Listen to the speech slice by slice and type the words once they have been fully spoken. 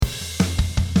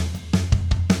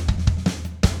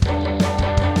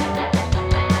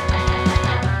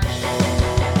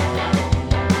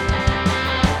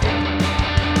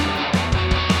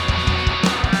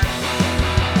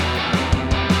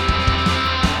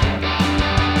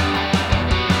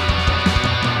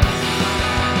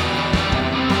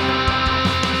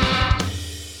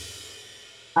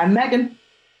I'm Megan,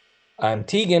 I'm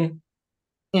Teagan.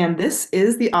 and this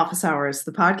is The Office Hours,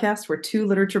 the podcast where two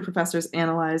literature professors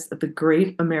analyze the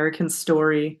great American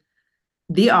story,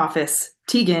 The Office.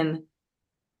 Teagan,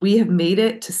 we have made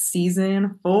it to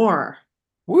season four.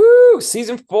 Woo!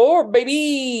 Season 4,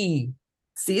 baby!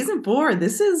 Season four,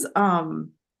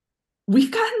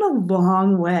 we've gotten a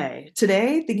long way.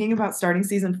 Today, thinking about starting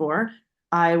season four,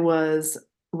 I was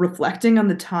reflecting on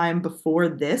the time before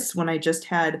this when I just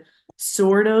had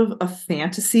sort of a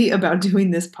fantasy about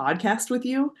doing this podcast with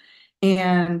you.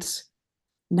 And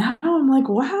now I'm like,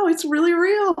 wow, it's really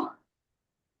real.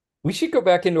 We should go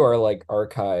back into our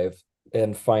archive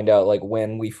and find out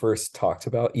when we first talked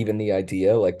about even the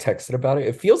idea, texted about it.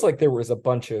 It feels like there was a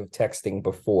bunch of texting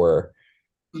before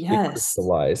it Yes.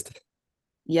 crystallized.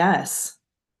 Yes.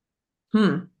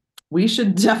 Hmm. We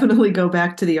should definitely go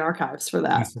back to the archives for Do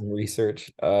that. some research.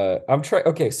 I'm trying.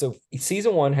 Okay, so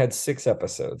season 1 had 6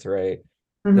 episodes, right?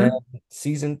 Then Hmm.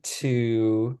 season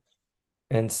 2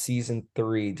 and season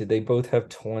 3, did they both have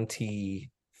 25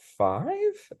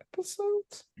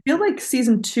 episodes? I feel like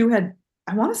season two had,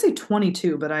 I want to say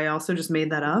 22, but I also just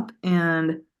made that up.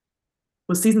 And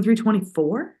was season three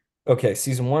 24? Okay,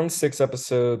 season 1, 6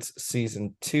 episodes,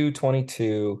 season 2,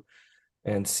 22,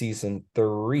 and season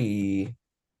 3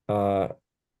 uh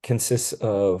consists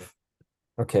of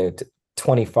okay,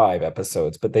 25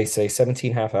 episodes, but they say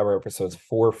 17 half-hour episodes,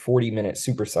 4 40-minute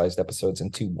supersized episodes,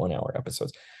 and 2 1-hour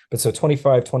episodes. But so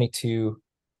 25, 22,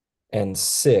 and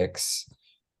 6.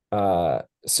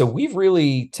 So we've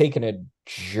really taken a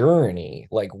journey.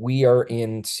 Like we are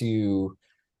into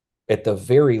at the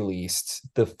very least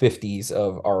the 50s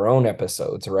of our own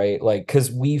episodes, right? Like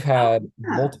because we've Oh, had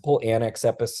yeah. multiple annex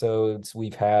episodes, we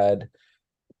had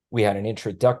an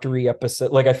introductory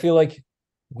episode. Like I feel like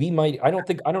we might, I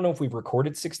don't know if we've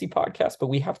recorded 60 podcasts, but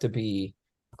we have to be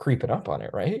creeping up on it,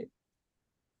 right?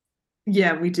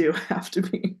 Yeah, we do have to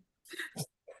be.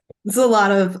 It's a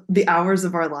lot of the hours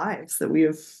of our lives that we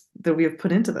have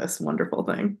put into this wonderful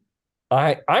thing.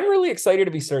 I'm really excited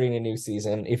to be starting a new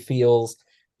season. It feels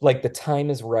like the time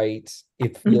is right.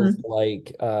 It feels Hmm.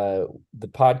 like the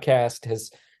podcast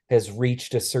has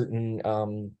reached a certain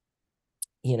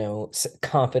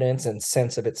confidence and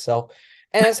sense of itself,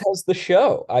 as has the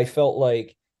show. I felt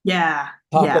like Yeah,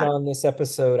 hopping yeah, on this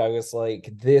episode, I was like,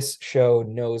 this show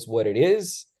knows what it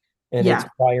is, and it's yeah.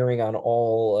 firing on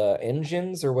all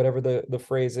engines or whatever the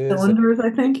phrase is. Cylinders, I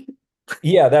think.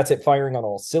 Yeah, that's it, firing on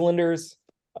all cylinders.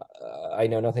 I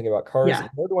know nothing about cars, Yeah.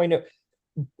 nor do I know.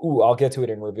 Ooh, I'll get to it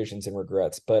in revisions and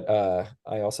regrets, but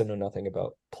I also know nothing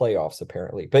about playoffs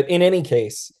apparently. But in any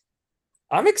case,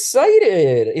 I'm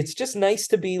excited. It's just nice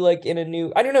to be like in a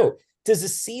new, I don't know. Does a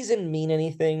season mean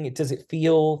anything? Does it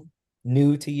feel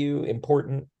new to you,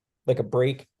 important, like a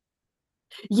break?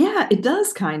 Yeah, it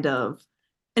does kind of.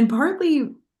 And partly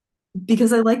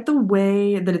because I like the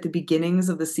way that at the beginnings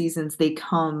of the seasons they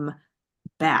come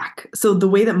back. So the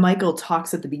way that Michael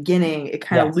talks at the beginning, it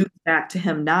kind of Yes. loops back to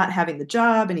him not having the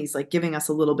job, and he's like giving us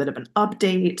a little bit of an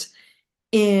update.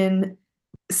 In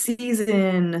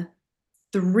season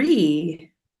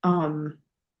three,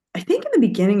 I think in the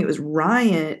beginning it was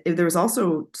Ryan. There was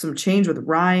also some change with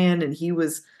Ryan, and he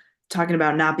was talking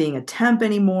about not being a temp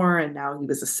anymore, and now he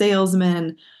was a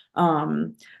salesman.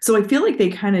 So I feel like they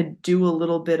kind of do a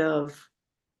little bit of,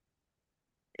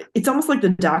 it's almost like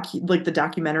the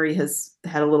documentary has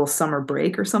had a little summer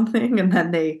break or something, and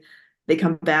then they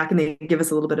come back and they give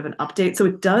us a little bit of an update. So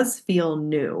it does feel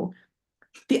new.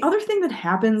 The other thing that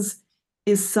happens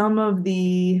is some of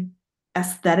the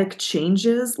aesthetic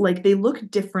changes, like they look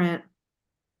different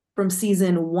from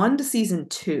season one to season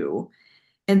two.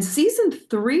 And season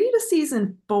three to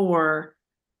season four,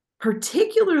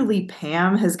 particularly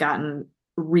Pam, has gotten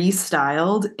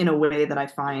restyled in a way that I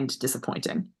find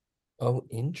disappointing. Oh,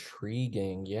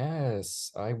 intriguing.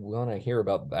 Yes, I want to hear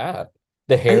about that.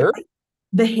 The I, hair?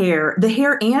 the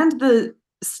hair and the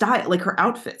style, like her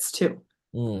outfits too,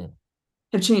 Mm.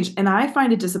 have changed. And I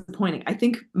find it disappointing. I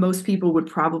think most people would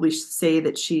probably say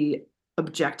that she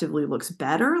objectively looks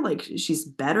better, like she's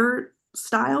better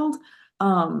styled.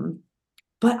 Um,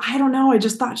 but I don't know. I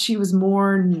just thought she was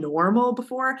more normal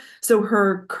before. So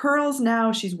her curls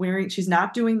now, she's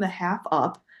not doing the half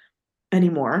up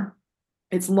anymore.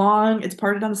 It's long, it's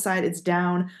parted on the side, it's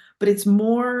down, but it's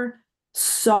more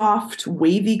soft,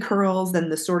 wavy curls than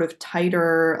the sort of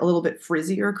tighter, a little bit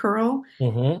frizzier curl.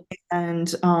 Hmm.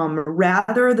 And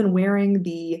rather than wearing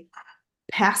the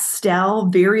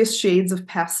various shades of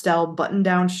pastel button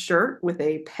down shirt with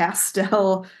a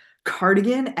pastel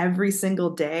cardigan every single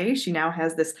day, she now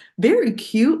has this very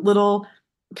cute little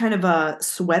kind of a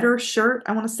sweater shirt,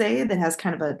 I want to say, that has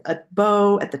kind of a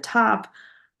bow at the top.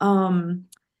 Um,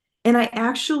 and I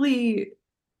actually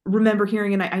remember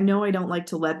hearing, and I know I don't like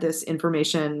to let this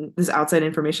information, this outside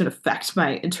information affect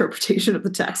my interpretation of the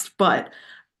text, but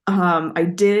I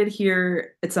did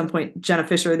hear at some point Jenna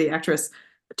Fisher, the actress,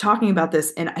 talking about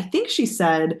this, and I think she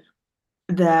said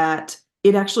that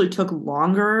it actually took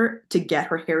longer to get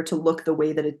her hair to look the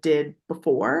way that it did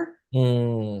before,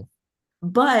 Mm,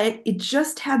 but it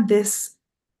just had this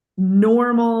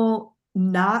normal,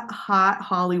 not hot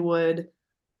Hollywood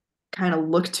kind of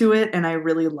look to it, and I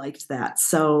really liked that.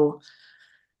 So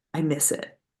I miss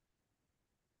it.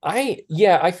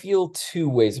 yeah, I feel two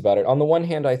ways about it. On the one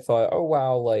hand, I thought, oh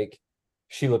wow, like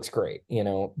she looks great,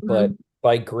 but Mhm.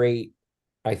 by great,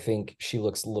 I think she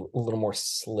looks a little more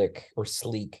slick or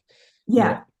sleek, you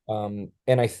Yeah, and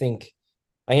I think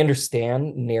I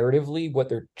understand narratively what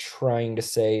they're trying to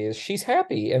say is she's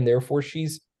happy and therefore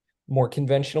she's more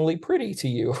conventionally pretty to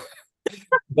you.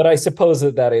 But I suppose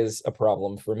that that is a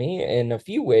problem for me in a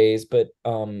few ways, but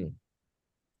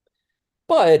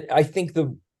I think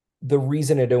the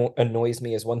reason it annoys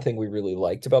me is one thing we really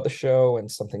liked about the show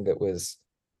and something that was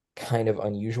kind of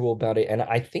unusual about it, and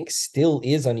I think still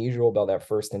is unusual about that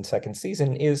first and second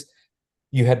season, is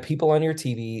you had people on your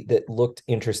TV that looked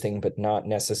interesting, but not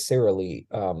necessarily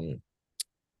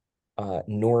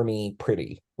normie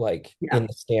pretty, like yeah, in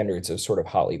the standards of sort of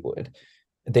Hollywood.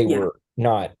 They yeah. were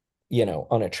not,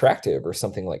 unattractive or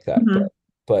something like that, Mhm.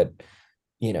 but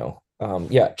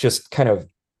yeah, just kind of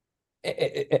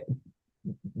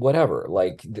whatever,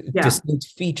 like Yeah, distinct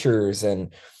features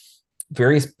and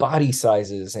various body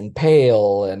sizes and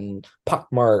pale and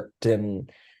pockmarked and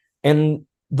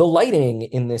the lighting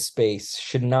in this space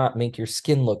should not make your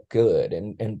skin look good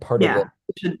and part of the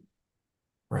yeah.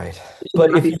 right. It should But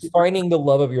not if be you're super. finding the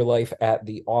love of your life at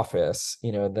the office,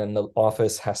 then the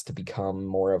office has to become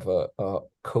more of a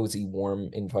cozy, warm,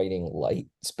 inviting light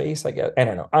space, I guess. I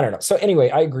don't know. I don't know. So anyway,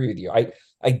 I agree with you.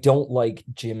 I don't like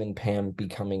Jim and Pam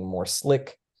becoming more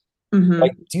slick. I Hmm.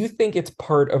 do think it's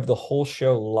part of the whole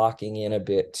show locking in a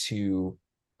bit to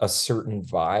a certain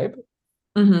vibe.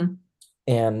 Hmm.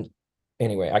 And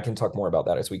anyway, I can talk more about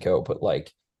that as we go, but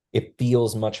like it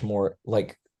feels much more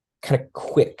like kind of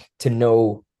quick to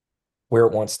know where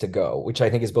it wants to go, which I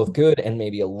think is both good and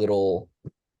maybe a little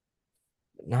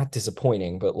not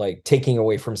disappointing, but like taking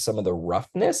away from some of the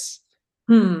roughness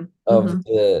Hmm. of Hmm.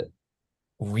 the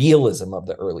realism of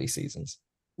the early seasons.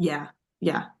 Yeah,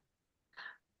 yeah.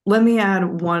 Let me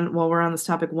add one, while we're on this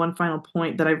topic, one final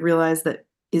point that I've realized that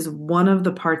is one of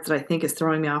the parts that I think is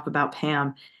throwing me off about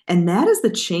Pam, and that is the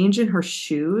change in her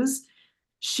shoes.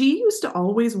 She used to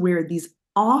always wear these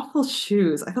awful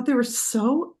shoes. I thought they were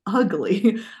so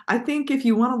ugly. I think if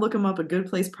you want to look them up, a good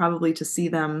place probably to see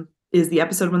them is the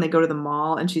episode when they go to the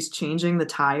mall and she's changing the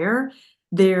tire.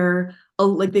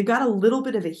 Like they've got a little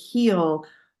bit of a heel,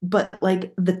 but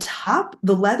like the top,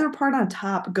 the leather part on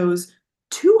top goes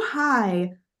too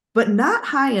high, but not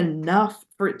high enough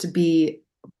for it to be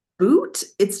boot.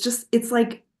 It's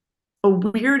like a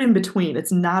weird in between.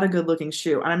 It's not a good looking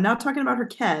shoe. And I'm not talking about her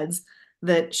Keds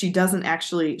that she doesn't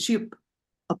actually, she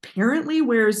apparently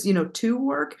wears, to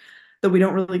work, though we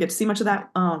don't really get to see much of that.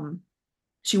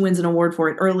 She wins an award for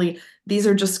it early. These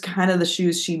are just kind of the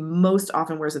shoes she most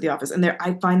often wears at the office. And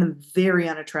I find them very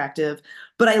unattractive.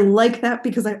 But I like that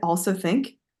because I also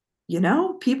think,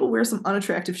 people wear some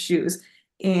unattractive shoes.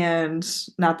 And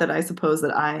not that I suppose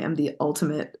that I am the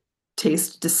ultimate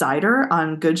taste decider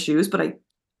on good shoes, but I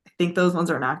think those ones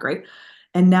are not great.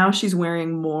 And now she's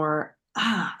wearing more.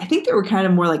 I think they were kind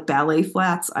of more like ballet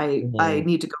flats. I Mhm.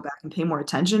 need to go back and pay more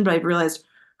attention, but I've realized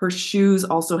her shoes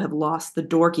also have lost the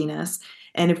dorkiness.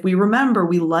 And if we remember,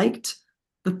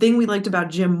 the thing we liked about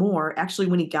Jim Moore, actually,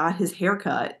 when he got his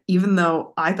haircut, even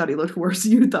though I thought he looked worse,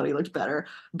 you thought he looked better,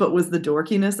 but was the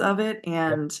dorkiness of it.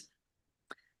 And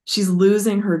she's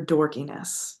losing her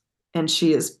dorkiness and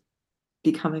she is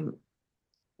becoming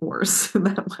worse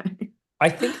that way. I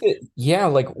think that, yeah,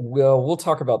 like, we'll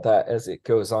talk about that as it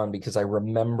goes on because I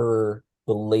remember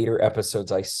the later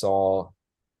episodes I saw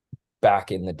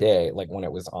back in the day, like when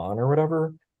it was on or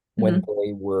whatever, when Hmm.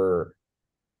 they were,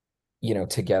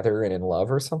 together and in love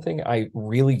or something. I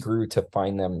really grew to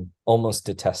find them almost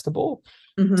detestable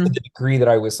to the Hmm. degree that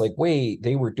I was like, wait,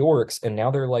 they were dorks and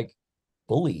now they're like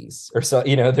bullies or so,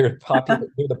 they're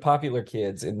the popular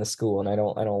kids in the school and I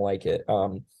don't like it.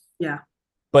 Yeah.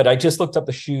 But I just looked up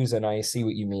the shoes and I see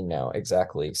what you mean now.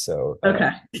 Exactly. So Okay.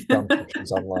 found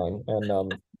pictures online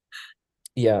and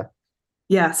yeah.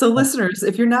 Yeah. So listeners,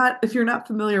 if you're not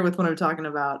familiar with what I'm talking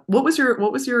about, what was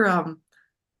your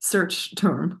search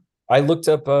term? I looked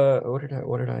up what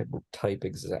did I type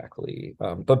exactly?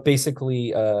 But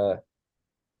basically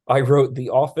I wrote The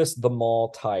Office, the mall,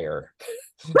 tire.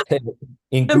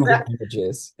 In Google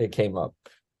Images, it came up.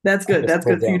 That's I had good. to That's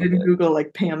scroll good. So you down a didn't bit. Google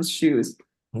like Pam's shoes.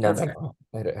 No, That's no,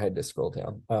 good. no. I had to scroll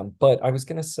down. But I was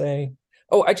gonna say,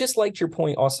 oh, I just liked your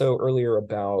point also earlier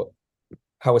about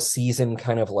how a season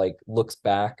kind of like looks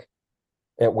back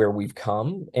at where we've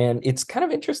come. And it's kind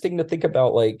of interesting to think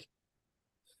about, like,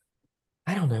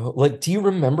 I don't know, like, do you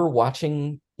remember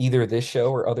watching either this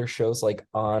show or other shows like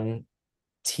on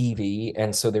TV?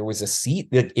 And so there was a seat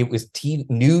that it was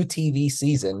new TV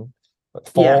season, Yeah.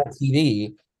 fall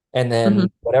TV, and Hmm.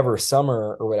 then whatever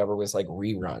summer or whatever was like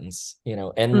reruns,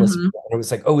 endless. Hmm. And it was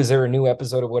like, oh, is there a new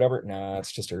episode of whatever? Nah,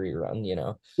 it's just a rerun.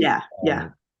 Yeah. Yeah.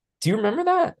 Um, do you remember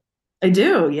that? I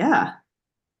do. Yeah.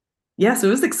 Yeah. So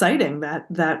it was exciting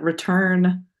that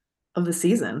return of the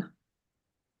season.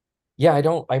 Yeah, I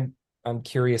don't. I'm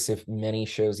curious if many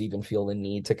shows even feel the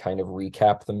need to kind of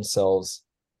recap themselves.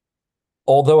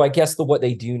 Although I guess what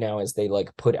they do now is they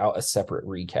like put out a separate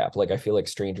recap. Like I feel like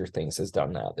Stranger Things has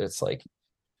done that. It's like,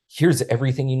 here's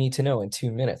everything you need to know in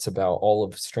 2 minutes about all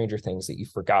of Stranger Things that you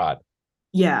forgot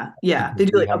Yeah. Yeah. They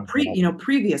because do we like a haven't been on.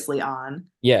 previously on.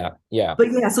 Yeah, yeah.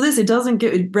 But yeah, so this it doesn't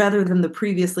get rather than the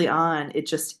previously on, it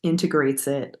just integrates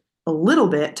it a little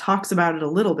bit, talks about it a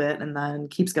little bit, and then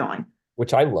keeps going.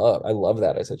 Which I love. I love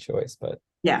that as a choice. But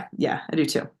Yeah, yeah, I do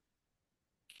too.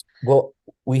 well,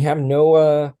 we have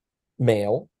no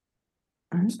mail,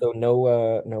 All right. so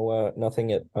no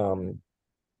nothing at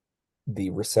the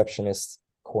receptionist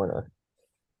corner.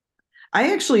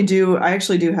 I actually do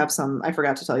have some, I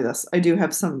forgot to tell you this. I do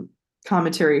have some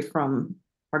commentary from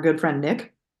our good friend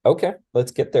Nick. Okay,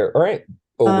 let's get there. All right.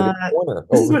 Over to Uh the corner.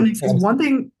 this is Over what to Nick says.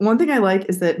 One thing I like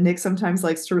is that Nick sometimes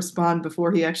likes to respond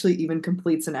before he actually even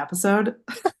completes an episode.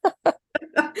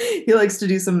 He likes to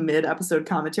do some mid-episode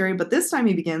commentary, but this time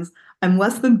he begins, I'm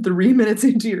less than 3 minutes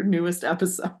into your newest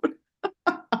episode.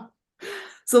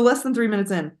 So less than 3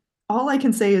 minutes in. All I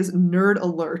can say is nerd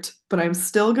alert, but I'm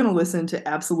still gonna listen to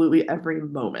absolutely every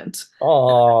moment.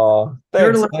 Oh,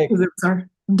 Nerd thanks, alert Nick. because it was our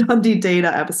Dundee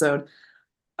Data episode.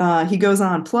 He goes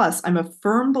on, plus, I'm a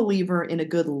firm believer in a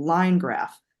good line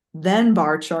graph, then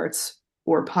bar charts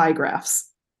or pie graphs.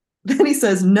 Then he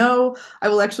says, no, I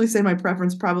will actually say my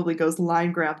preference probably goes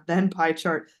line graph, then pie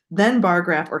chart, then bar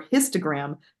graph or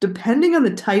histogram, depending on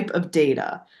the type of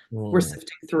data we're Hmm.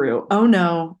 sifting through. Oh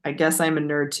no, I guess I'm a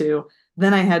nerd too.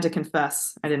 Then I had to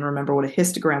confess, I didn't remember what a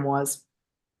histogram was.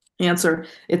 Answer,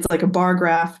 it's like a bar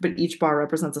graph, but each bar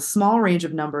represents a small range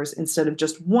of numbers instead of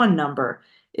just one number,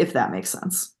 if that makes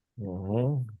sense.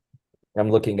 Mhm. I'm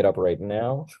looking it up right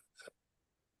now.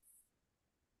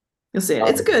 You'll see it.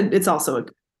 It's Um, good. It's also a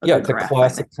yeah, good it's a graph, I think.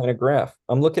 classic kind of graph.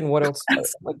 I'm looking what else,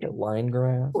 like a line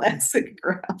graph. Classic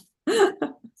graph.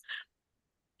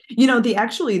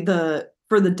 The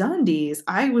for the Dundies,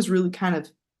 I was really kind of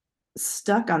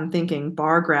stuck on thinking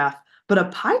bar graph, but a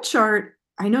pie chart,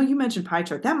 I know you mentioned pie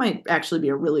chart. That might actually be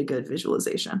a really good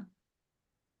visualization.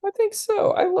 I think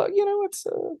so. I love, it's a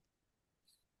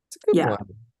good Yeah. one.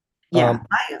 Yeah. Um,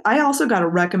 I also got a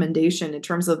recommendation in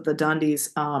terms of the Dundies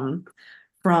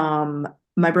from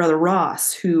my brother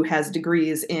Ross, who has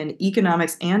degrees in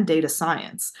economics and data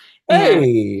science. And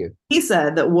hey, he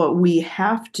said that what we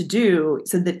have to do,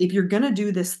 said that if you're going to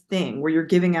do this thing where you're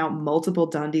giving out multiple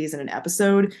Dundies in an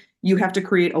episode, you have to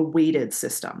create a weighted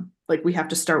system. Like we have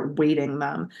to start weighting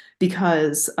them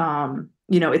because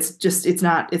it's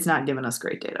not giving us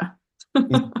great data.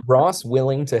 is Ross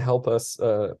willing to help us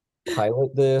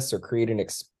pilot this or create an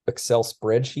Excel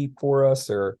spreadsheet for us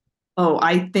or Oh,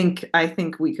 I think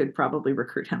we could probably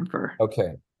recruit him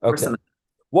okay. for Okay. some.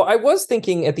 Well, I was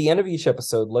thinking at the end of each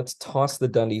episode, let's toss the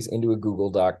Dundies into a Google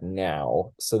Doc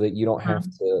now so that you don't have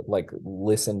to like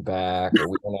listen back or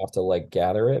we don't have to like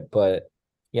gather it. But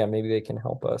yeah, maybe they can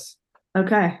help us.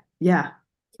 Okay. Yeah.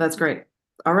 That's great.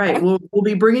 All right. I, We'll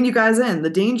be bringing you guys in. The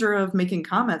danger of making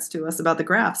comments to us about the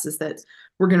graphs is that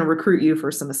we're going to recruit you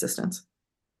for some assistance.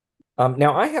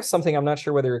 now I have something. I'm not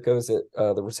sure whether it goes at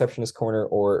the receptionist corner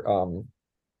or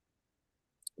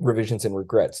revisions and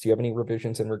regrets. Do you have any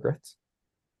revisions and regrets?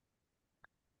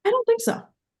 I don't think so.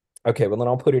 Okay, well then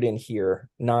I'll put it in here,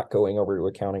 not going over to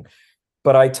accounting.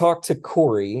 But I talked to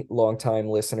Corey, longtime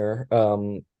listener,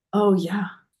 Oh yeah.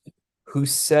 who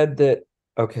said that,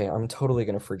 okay, I'm totally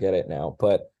going to forget it now,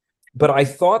 but I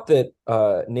thought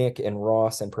that Nick and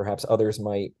Ross and perhaps others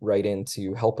might write in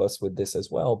to help us with this as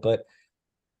well. But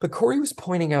Corey was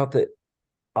pointing out that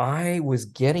I was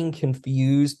getting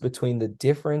confused between the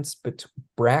difference between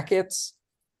brackets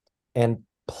and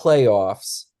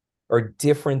playoffs are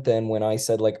different than when I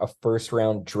said like a first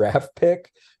round draft pick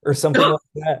or something like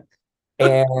that.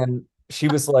 And she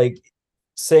was like,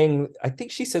 saying, I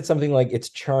think she said something like it's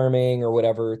charming or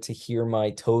whatever to hear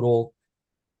my total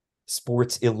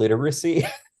sports illiteracy.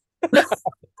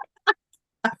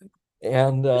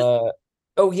 And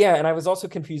oh yeah, and I was also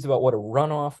confused about what a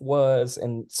runoff was.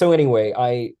 And so anyway,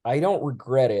 I don't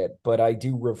regret it, but I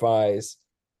do revise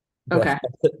that Okay.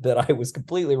 that I was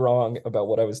completely wrong about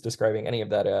what I was describing any of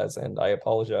that as, and I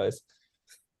apologize.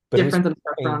 But it was Different than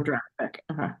first funny. round draft pick.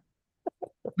 Okay.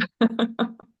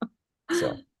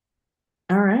 So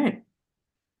All right.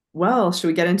 Well, should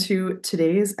we get into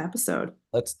today's episode?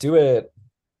 let's do it.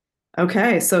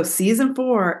 Okay, so season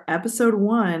four, episode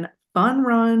one, Fun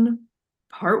Run,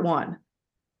 part one.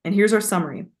 And here's our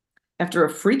summary. After a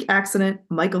freak accident,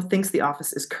 Michael thinks the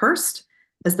office is cursed.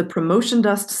 As the promotion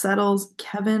dust settles,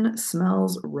 Kevin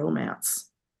smells romance.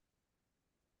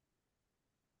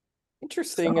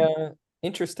 Interesting, So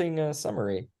interesting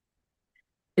summary.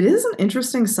 it is an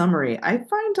interesting summary. I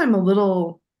find I'm a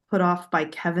little put off by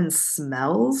Kevin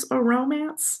smells a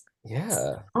romance.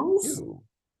 Yeah. Smells? Ew.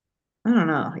 I don't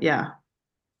know. Yeah.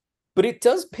 But it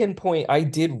does pinpoint, I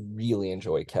did really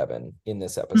enjoy Kevin in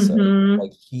this episode.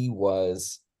 Like Hmm. he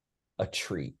was a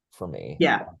treat for me.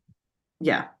 Yeah.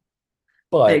 Yeah. I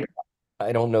But agree.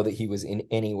 I don't know that he was in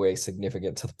any way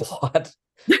significant to the plot.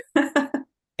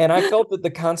 And I felt that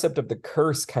the concept of the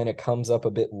curse kind of comes up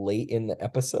a bit late in the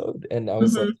episode. And I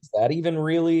was like, Hmm. is that even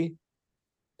really?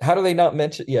 How do they not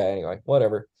mention? Yeah, anyway,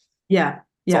 whatever. Yeah.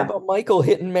 It's all Yeah. about Michael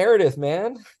hitting Meredith,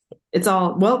 man. It's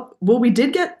all well, we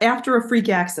did get after a freak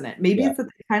accident. Maybe Yeah. it's that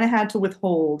they kind of had to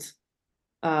withhold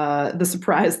the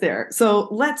surprise there. So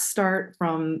let's start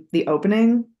from the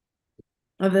opening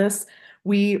of this.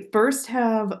 We first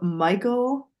have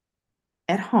Michael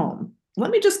at home.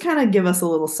 Let me just kind of give us a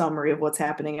little summary of what's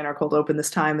happening in our cold open this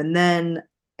time, and then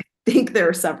I think there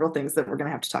are several things that we're going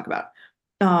to have to talk about.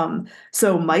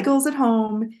 So Michael's at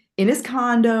home in his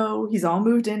condo. He's all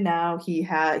moved in now. He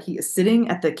is sitting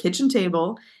at the kitchen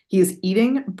table. He is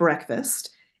eating breakfast,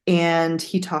 and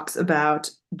he talks about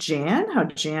Jan, how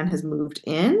Jan has moved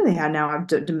in. They now have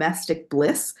domestic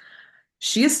bliss.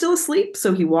 She is still asleep,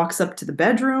 so he walks up to the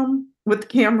bedroom with the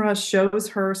camera, shows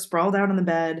her sprawled out on the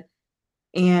bed,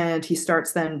 and he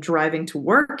starts then driving to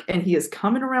work. And he is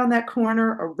coming around that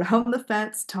corner, around the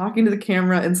fence, talking to the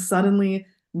camera, and suddenly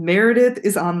Meredith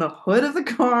is on the hood of the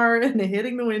car and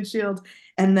hitting the windshield.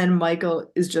 And then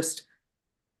Michael is just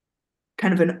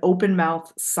kind of an open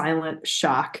mouth, silent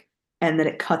shock. And then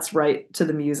it cuts right to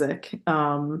the music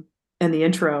and the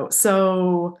intro.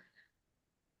 So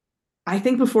I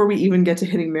think before we even get to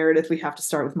hitting Meredith, we have to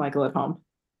start with Michael at home.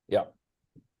 Yeah.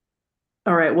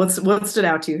 All right, what stood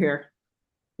out to you here?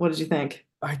 What did you think?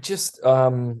 I just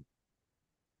I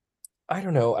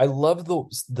don't know. I love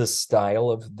the style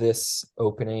of this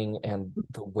opening and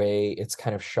the way it's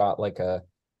kind of shot like a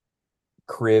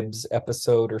Cribs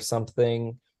episode or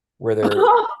something where they're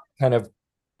kind of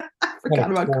I kind forgot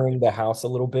of about. touring the house a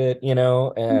little bit, you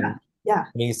know, Yeah, yeah.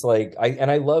 and he's like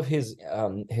I love his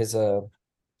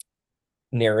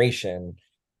narration.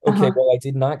 Okay, Uh-huh. well, I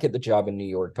did not get the job in New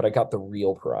York, but I got the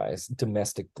real prize,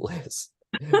 domestic bliss.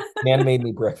 Nan made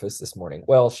me breakfast this morning.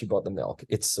 Well, she bought the milk.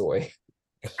 It's soy.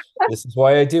 This is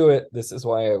why I do it. This is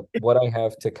why what I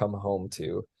have to come home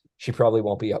to. She probably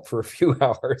won't be up for a few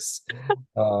hours.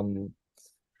 Um,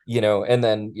 and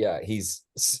then yeah,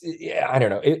 yeah, I don't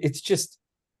know. It's just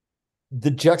the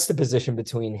juxtaposition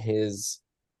between his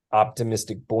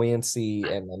optimistic buoyancy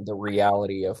and then the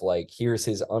reality of like here's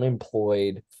his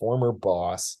unemployed former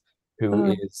boss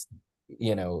who Uh, is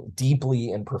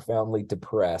deeply and profoundly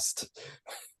depressed.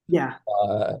 yeah.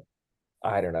 uh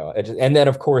I don't know. And then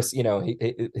of course,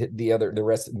 the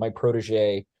rest of my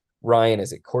protege Ryan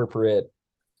is at corporate.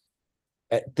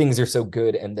 Things are so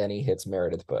good, and then he hits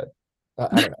Meredith. But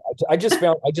I don't know. I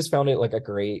just found it like a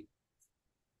great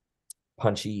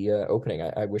punchy opening.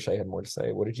 I wish I had more to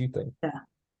say. What did you think? Yeah.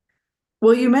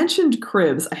 Well, you mentioned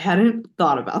cribs. I hadn't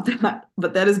thought about that,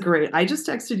 but that is great. I just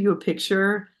texted you a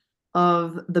picture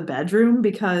of the bedroom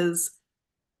because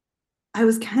I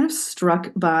was kind of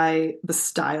struck by the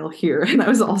style here. And I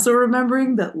was also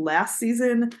remembering that last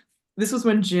season, this was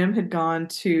when Jim had gone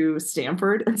to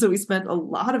Stanford. And so we spent a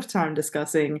lot of time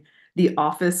discussing the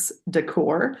office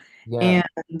decor. Yeah,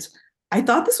 And I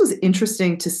thought this was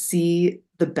interesting to see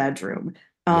the bedroom.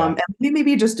 yeah, And let me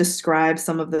maybe just describe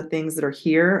some of the things that are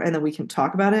here and then we can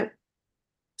talk about it.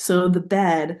 So the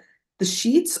bed, the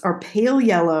sheets are pale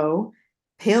yellow,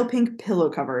 pale pink pillow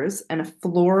covers, and a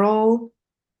floral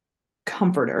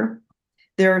comforter.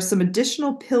 There are some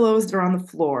additional pillows that are on the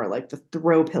floor, like the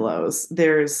throw pillows.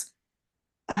 There's,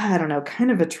 I don't know, kind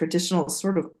of a traditional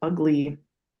sort of ugly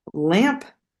lamp.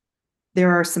 There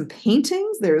are some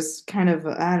paintings. There's kind of,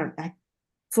 I don't,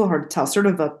 it's a little hard to tell, sort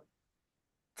of a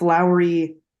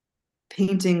flowery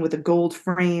painting with a gold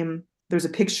frame. There's a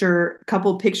picture, a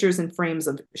couple pictures and frames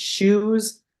of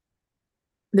shoes.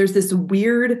 There's this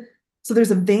weird, so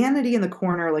there's a vanity in the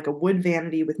corner, like a wood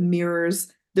vanity with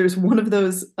mirrors. There's one of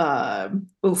those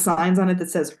little signs on it that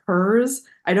says hers.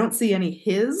 I don't see any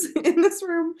his in this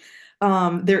room.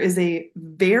 There is a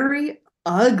very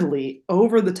ugly,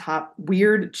 over the top,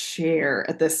 weird chair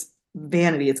at this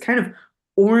vanity. It's kind of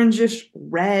orangish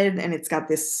red and it's got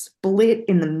this split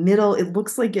in the middle. It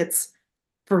looks like it's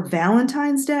for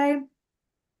Valentine's Day.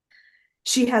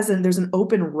 There's an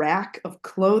open rack of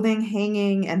clothing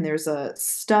hanging, and there's a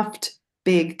stuffed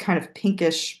big kind of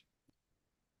pinkish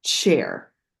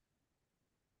chair.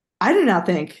 I do not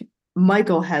think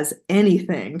Michael has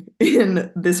anything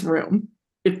in this room.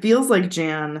 It feels like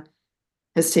Jan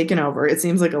has taken over. It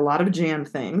seems like a lot of Jan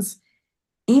things.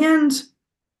 And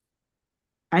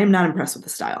I am not impressed with the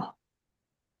style.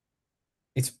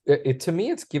 To me,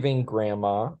 it's giving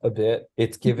grandma a bit.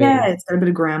 It's Yeah, giving it's got a bit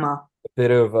of grandma. a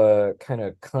bit of a kind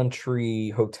of country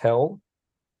hotel.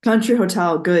 Country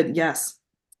hotel, good, yes.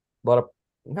 A lot of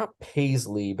not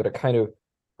paisley, but a kind of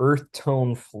earth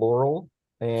tone floral.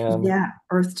 And Yeah,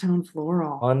 earth tone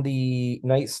floral. on the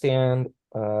nightstand,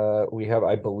 we have,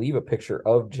 I believe, a picture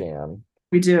of Jan.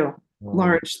 We do. Um,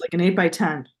 Large, like an 8 by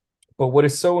 10. but what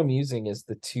is so amusing is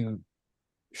the two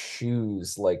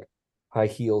shoes, like high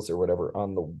heels or whatever,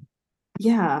 on the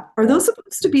Yeah. Are those wall.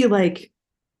 supposed to be like,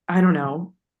 I don't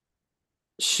know,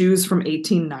 shoes from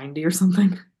 1890 or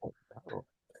something?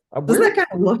 Doesn't Where that kind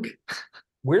of look?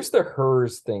 where's the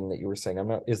hers thing that you were saying? I'm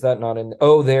not, is that not in?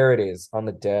 Oh, there it is on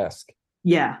the desk.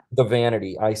 Yeah. The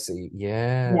vanity. I see.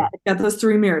 Yeah, Yeah. It's got those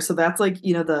three mirrors. So that's like,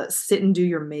 the sit and do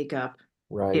your makeup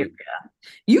area. right.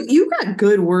 You got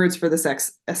good words for this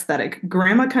aesthetic.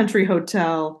 Grandma Country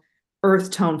Hotel, earth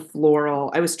tone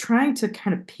floral. I was trying to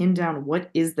kind of pin down what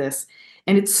is this?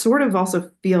 And it sort of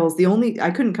also feels I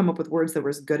couldn't come up with words that were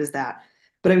as good as that.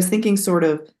 But I was thinking sort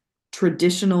of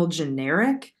traditional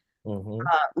generic. Hmm.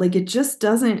 Like it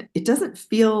doesn't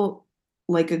feel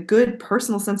like a good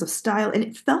personal sense of style. And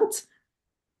it felt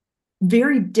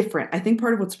very different. I think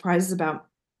part of what surprises about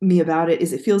me about it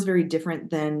is it feels very different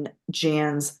than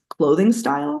Jan's clothing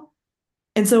style.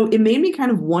 And so it made me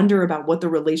kind of wonder about what the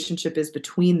relationship is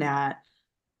between that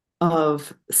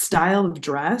of style of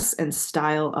dress and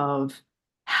style of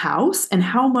house and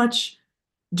how much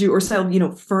or style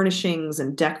of, furnishings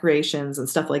and decorations and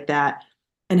stuff like that.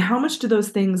 And how much do those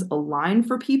things align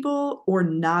for people or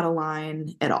not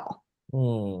align at all?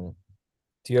 Hmm.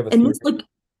 Do you have a And theory? it's like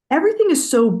everything is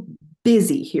so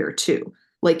busy here too.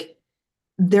 Like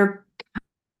they're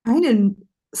kind of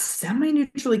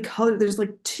semi-neutrally colored. There's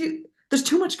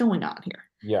too much going on here.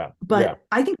 Yeah, yeah. But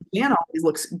I think Jan always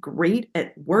looks great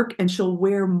at work and she'll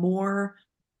wear more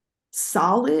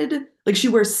solid. Like she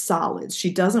wears solids.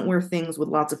 She doesn't wear things with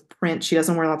lots of print. She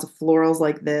doesn't wear lots of florals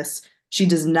like this. She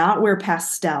does not wear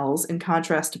pastels in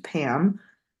contrast to Pam.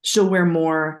 She'll wear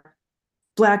more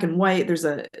black and white. There's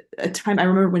a time I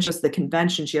remember when she was at the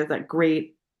convention, she has that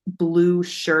great blue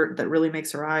shirt that really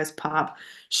makes her eyes pop.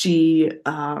 She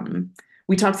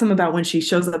we talked some about when she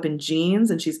shows up in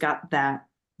jeans and she's got that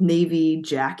navy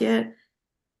jacket.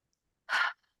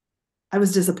 I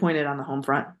was disappointed on the home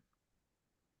front.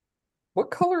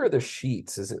 What color are the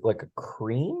sheets? Is it like a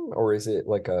cream or is it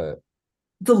like a,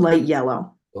 The light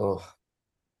yellow, oh,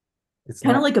 it's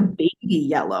kind of not like a baby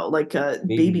yellow, like a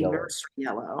baby baby yellow. nursery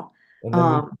yellow. And then we've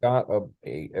Um, got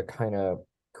a kind of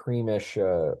creamish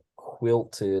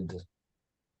quilted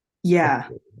yeah,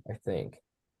 picture, I think.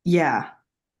 yeah,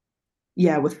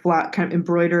 yeah, with kind of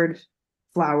embroidered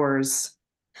flowers.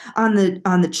 On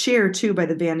the chair too by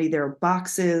the vanity, there are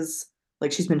boxes.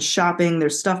 Like she's been shopping.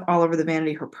 There's stuff all over the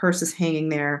vanity. Her purse is hanging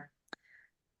there.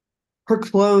 Her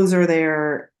clothes are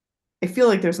there. I feel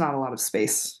like there's not a lot of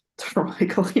space for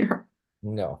Michael here.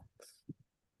 No,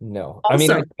 no. I mean,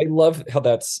 Also, I love how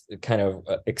that's kind of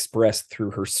expressed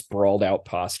through her sprawled out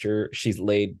posture. She's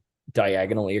laid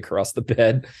diagonally across the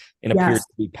bed and appears yes,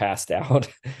 to be passed out.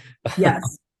 yes,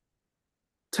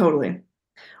 totally.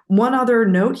 One other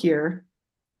note here,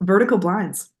 vertical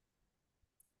blinds.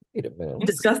 Wait a minute. We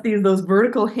discussed those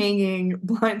vertical hanging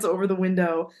blinds over the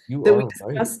window You that we are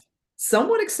right. discussed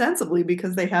somewhat extensively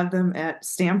because they have them at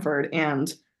Stanford,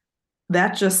 and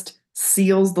that just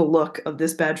seals the look of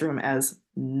this bedroom as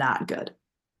not good.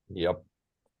 Yep.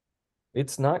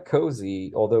 It's not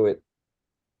cozy, although it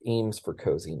aims for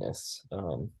coziness.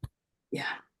 Yeah.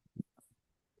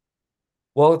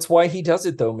 Well, it's why he does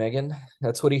it though, Megan.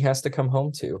 That's what he has to come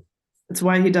home to. That's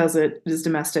why he does it. It is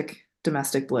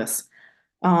domestic bliss.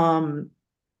 Um,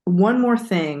 one more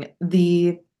thing.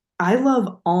 I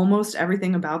love almost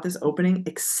everything about this opening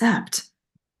except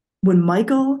when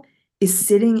Michael is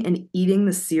sitting and eating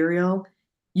the cereal,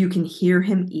 you can hear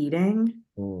him eating.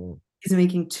 Mm. He's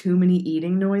making too many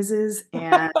eating noises,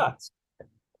 and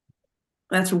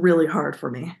that's really hard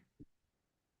for me.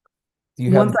 Do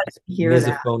you Once have I hear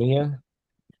that, misophonia?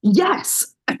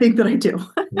 yes, I think that I do.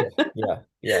 Yeah, yeah,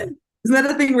 yeah. Isn't that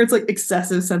a thing where it's like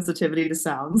excessive sensitivity to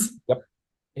sounds Yep, or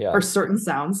yeah, certain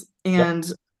sounds? yep.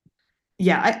 And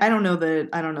yeah, I don't know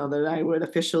that I would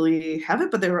officially have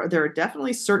it, but there are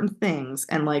definitely certain things.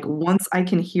 And like once I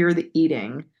can hear the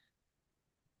eating,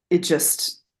 it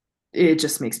just it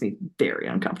just makes me very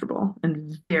uncomfortable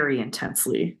and very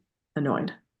intensely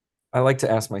annoyed. I like to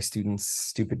ask my students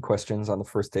stupid questions on the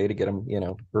first day to get them,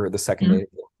 or the second day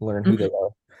Mhm. to learn who they Mhm. are.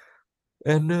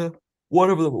 And one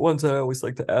of the ones I always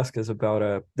like to ask is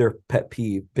about their pet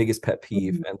peeve, biggest pet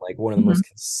peeve, Mhm. and like one of the Mhm. most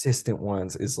consistent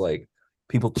ones is like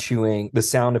people chewing, the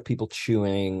sound of people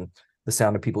chewing, the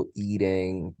sound of people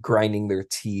eating, grinding their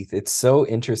teeth. It's so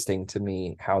interesting to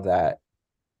me how that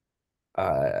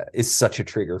is such a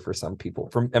trigger for some people.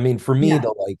 I mean, for me, Yeah.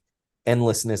 the like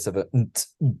endlessness of a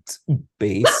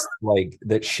bass like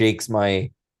that shakes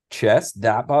my chest,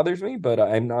 that bothers me, but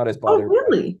I'm not as Oh, bothered by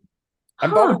really? I'm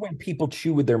Huh. bothered when people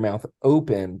chew with their mouth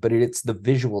open, but it's the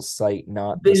visual sight,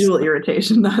 not the Visual sound.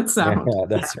 irritation, not Yeah, sound. Yeah.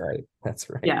 that's right. That's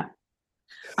right. Yeah.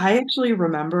 I actually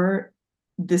remember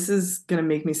this is going to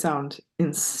make me sound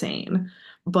insane,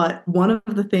 but one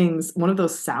of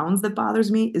those sounds that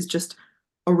bothers me is just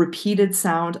a repeated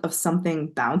sound of something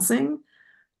bouncing.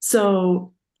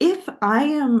 So if I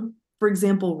am, for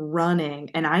example, running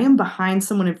and I am behind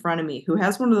someone in front of me who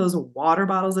has one of those water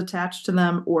bottles attached to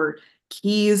them or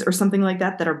keys or something like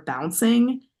that that are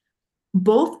bouncing,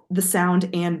 both the sound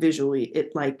and visually,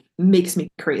 it like makes me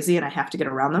crazy and I have to get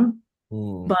around them.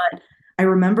 Mm, But I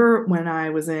remember when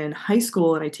I was in high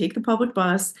school and I take the public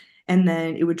bus and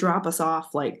then it would drop us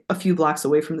off like a few blocks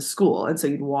away from the school. And so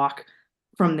you'd walk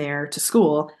from there to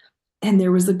school. And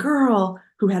there was a girl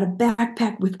who had a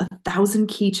backpack with 1,000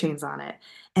 keychains on it.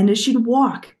 And as she'd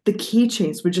walk, the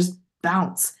keychains would just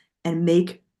bounce and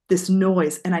make this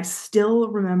noise. And I still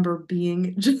remember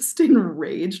being just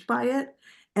enraged by it.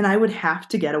 And I would have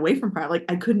to get away from her. Like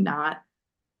I could not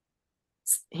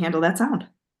handle that sound.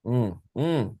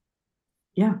 mm.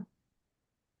 Yeah.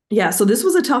 Yeah, so this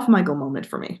was a tough Michael moment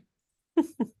for me.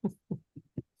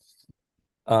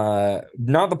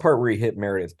 Not the part where he hit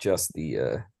Meredith, just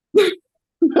the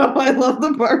No, I love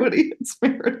the part when he hits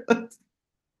Meredith.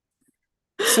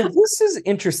 So this is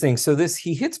interesting. So this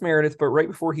he hits Meredith, but right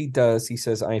before he does, he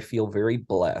says, "I feel very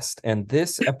blessed." And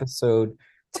this episode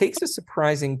takes a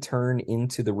surprising turn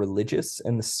into the religious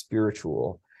and the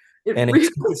spiritual. It And really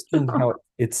it's interesting how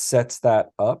it sets that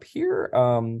up here.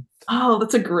 Oh,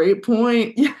 that's a great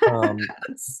point. Um,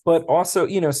 Yes. but also,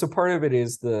 so part of it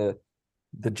is the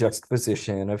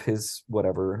juxtaposition of his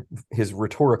whatever his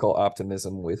rhetorical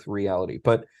optimism with reality.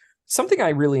 But something I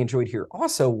really enjoyed here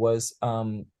also was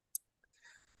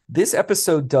this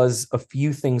episode does a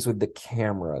few things with the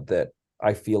camera that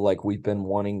I feel like we've been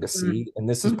wanting to see. And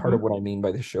this is part of Mm-hmm. what I mean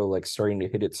by the show, like starting to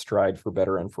hit its stride for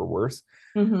better and for worse.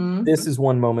 Mm-hmm. This is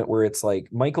one moment where it's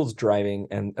like Michael's driving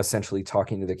and essentially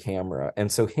talking to the camera. And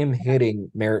so him hitting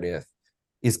Meredith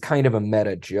is kind of a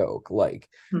meta joke. Like,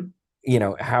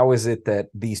 how is it that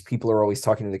these people are always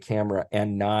talking to the camera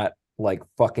and not like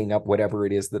fucking up whatever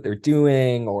it is that they're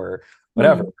doing or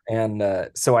whatever? Mm-hmm. And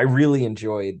so I really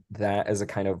enjoyed that as a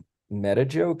kind of meta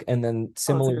joke. And then Oh, that's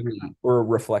a good point. similarly, or a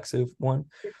reflexive one,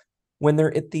 when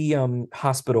they're at the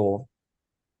hospital,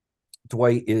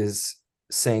 Dwight is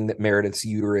saying that Meredith's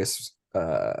uterus,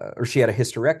 or she had a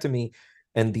hysterectomy,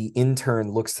 and the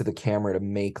intern looks to the camera to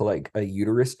make like a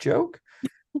uterus joke.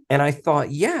 And I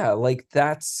thought, yeah, like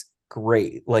that's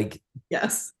great. Like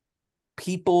Yes.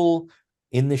 people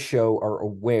in the show are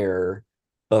aware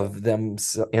of them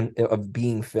and of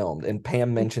being filmed. And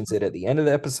Pam mentions it at the end of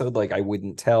the episode. Like I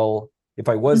wouldn't tell if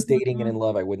I was dating and in Mhm.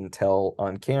 love, I wouldn't tell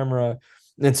on camera.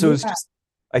 And so it's Yeah. just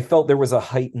I felt there was a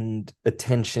heightened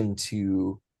attention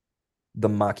to the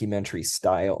mockumentary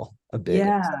style a bit in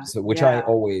this Yeah. episode, which I Yeah.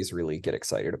 always really get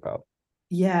excited about.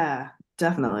 Yeah.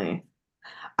 Definitely.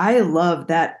 I love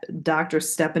that doctor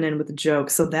stepping in with a joke.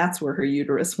 So that's where her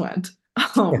uterus went.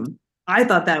 I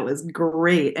thought that was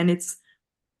great. And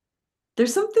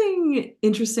there's something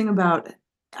interesting about,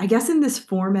 I guess, in this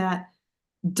format,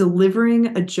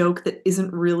 delivering a joke that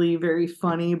isn't really very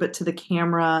funny, but to the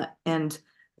camera, and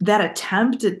that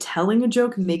attempt at telling a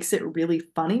joke makes it really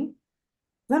funny.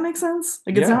 Does that make sense?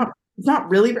 Like Yeah. it's not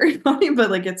really very funny,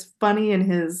 but like it's funny in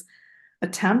his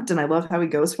attempt, and I love how he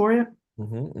goes for it.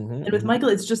 Mm-hmm, mm-hmm, And with mm-hmm. Michael,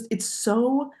 it's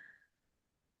so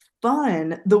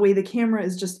fun the way the camera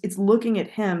is just it's looking at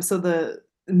him. So the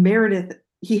Meredith,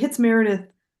 he hits Meredith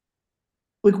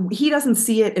like he doesn't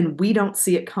see it and we don't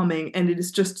see it coming, and it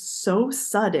is just so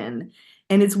sudden.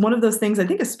 And it's one of those things, I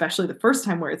think, especially the first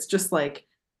time, where it's just like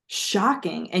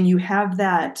shocking, and you have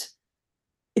that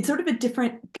it's sort of a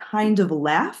different kind of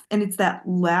laugh, and it's that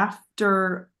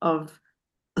laughter of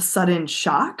a sudden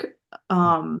shock.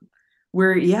 um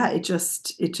where yeah, it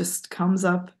just comes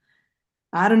up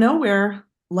out of nowhere,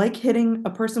 like hitting a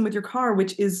person with your car,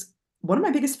 which is one of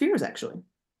my biggest fears, actually.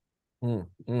 Mm,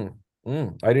 mm,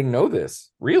 I didn't know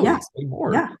this. Yeah, Really? Say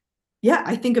more. yeah, yeah.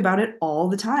 I think about it all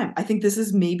the time. I think this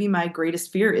is maybe my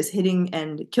greatest fear, is hitting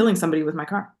and killing somebody with my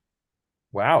car.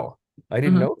 Wow. I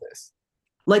didn't Mhm. know this.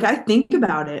 Like I think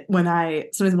about it when I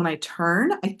sometimes when I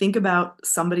turn, I think about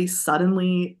somebody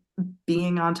suddenly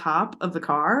being on top of the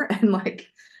car and like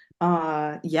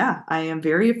yeah, I am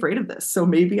very afraid of this. So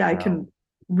maybe I Wow. can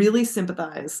really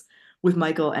sympathize with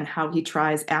Michael and how he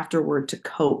tries afterward to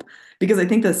cope. Because I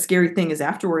think the scary thing is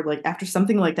afterward, like after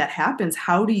something like that happens,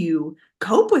 how do you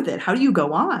cope with it? How do you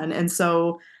go on? And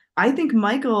so I think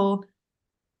Michael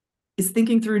is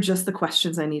thinking through just the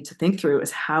questions I need to think through,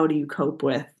 is how do you cope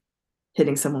with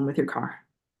hitting someone with your car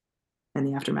and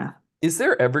the aftermath. Is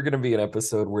there ever going to be an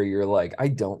episode where you're like, I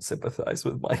don't sympathize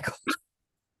with Michael?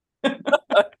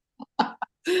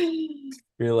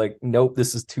 You're like, nope,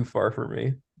 this is too far for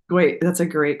me. Great, that's a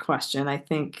great question. I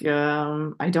think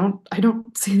I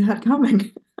don't see that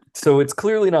coming. So it's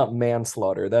clearly not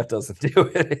manslaughter. That doesn't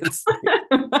do it. It's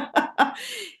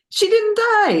She didn't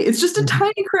die. It's just a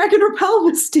tiny crack in her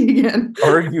pelvis, Tegan.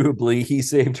 arguably he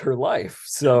saved her life.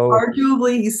 So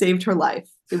Arguably, he saved her life.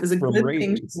 It was a from good thing she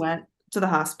rabies. went to the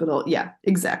hospital. Yeah,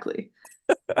 exactly.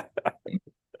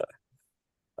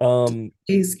 Um,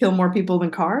 These kill more people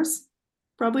than cars?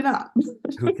 Probably not.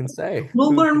 who can say?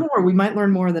 We'll Who learn can, more. We might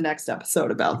learn more in the next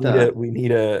episode about the we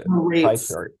need a pie rates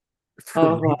chart for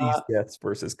of rabies deaths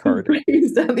versus car deaths.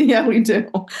 rabies. Yeah, we do.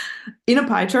 In a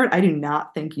pie chart, I do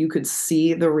not think you could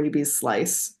see the rabies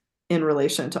slice in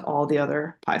relation to all the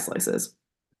other pie slices.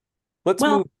 Let's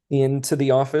Well, move into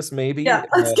the office, maybe. yeah,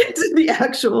 let's get to the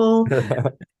actual.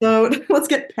 Uh, So let's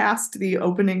get past the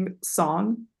opening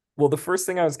song. well, the first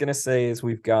thing I was gonna say is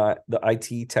we've got the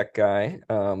IT tech guy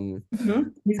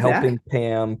He's helping back.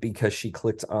 Pam because she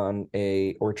clicked on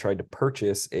a or tried to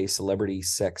purchase a celebrity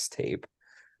sex tape.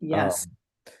 Um, Yes.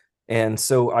 and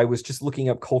so I was just looking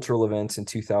up cultural events in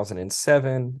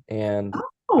 2007, and I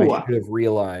Oh, should have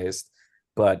realized,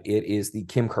 but it is the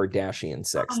Kim Kardashian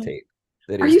sex tape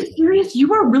that are is you being, serious?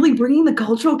 You are really bringing the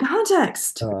cultural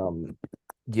context. um,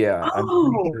 yeah, I'm pretty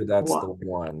Oh, sure that's the wow.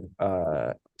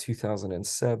 one.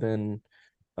 2007.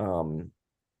 Um,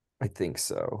 I think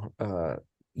so.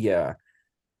 Yeah.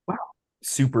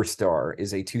 Superstar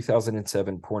is a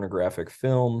 2007 pornographic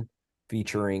film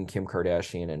featuring Kim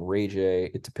Kardashian and Ray J.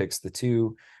 It depicts the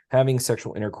two having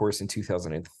sexual intercourse in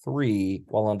 2003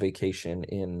 while on vacation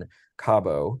in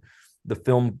Cabo. The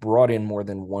film brought in more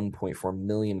than $1.4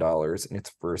 million in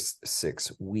its first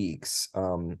 6 weeks.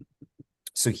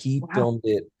 So he Wow. filmed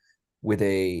it with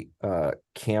a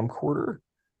camcorder.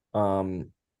 Um,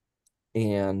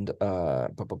 and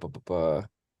I'm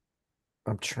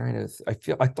trying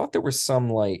to I thought there was some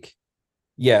like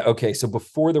yeah, okay, so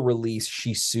before the release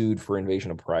she sued for invasion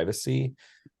of privacy,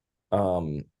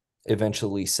 um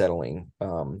eventually settling,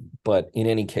 but in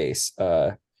any case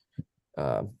uh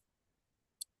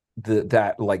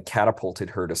that like catapulted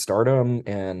her to stardom,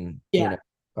 and Yeah.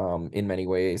 in many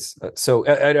ways, so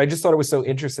I just thought it was so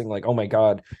interesting, like, oh my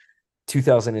god,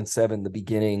 2007, the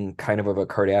beginning kind of a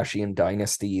Kardashian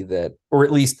dynasty, that, or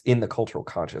at least in the cultural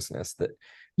consciousness, that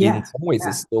in Yeah. some ways is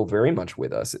Yeah. still very much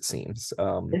with us, it seems.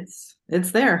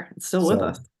 It's there. It's still with So,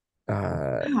 us.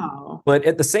 uh, Wow. but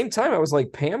at the same time, I was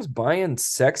like, Pam's buying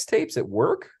sex tapes at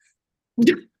work? No,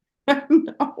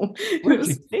 What did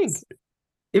you think?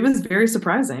 it was very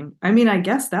surprising. I mean, I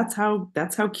guess that's how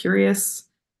curious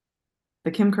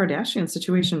the Kim Kardashian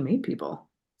situation made people.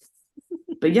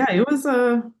 But yeah, it was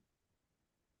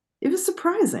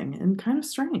surprising and kind of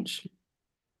strange.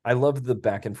 I love the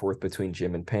back and forth between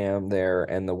Jim and Pam there,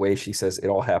 and the way she says it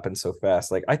all happened so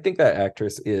fast. Like, I think that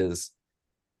actress is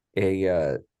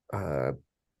a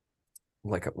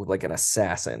like an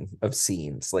assassin of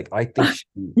scenes. Like, I think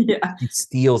Yeah. she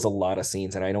steals a lot of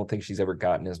scenes, and I don't think she's ever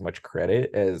gotten as much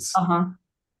credit as Uh-huh.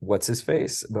 what's his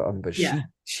face. But Yeah.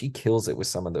 she kills it with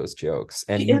some of those jokes,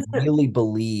 and She you is really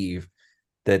believe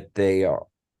that they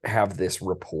have this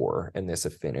rapport and this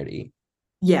affinity.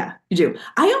 Yeah, you do.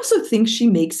 I also think she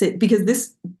makes it because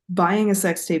this buying a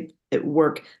sex tape at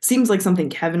work seems like something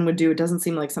Kevin would do. It doesn't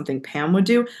seem like something Pam would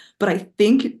do. But I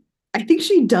think I think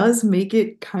she does make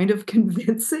it kind of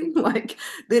convincing, like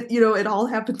that, it all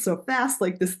happened so fast,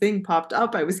 like this thing popped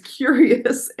up. I was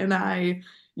curious and I,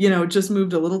 just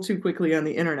moved a little too quickly on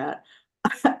the internet.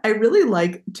 I really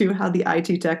like too how the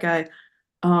IT tech guy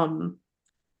um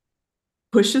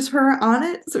pushes her on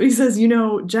it. So he says,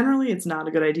 generally it's not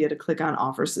a good idea to click on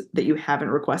offers that you haven't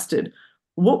requested.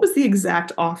 What was the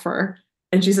exact offer?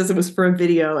 And she says it was for a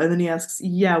video. And then he asks,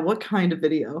 yeah, what kind of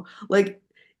video? Like,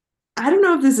 I don't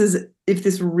know if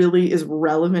this really is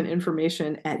relevant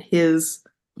information at his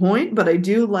point, but I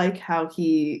do like how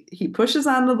he pushes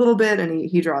on it a little bit and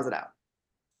he draws it out.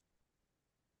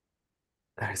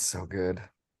 That is so good.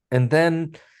 And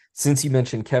then, since you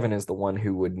mentioned Kevin is the one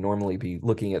who would normally be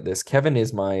looking at this, Kevin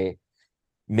is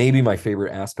maybe my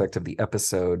favorite aspect of the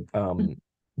episode,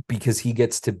 because he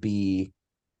gets to be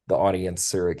the audience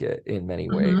surrogate in many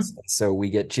ways. Mm-hmm. So we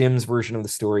get Jim's version of the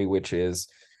story, which is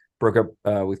broke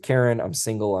up with Karen. I'm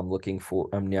single. I'm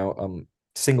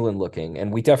single and looking.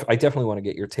 And I definitely want to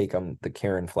get your take on the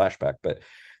Karen flashback. But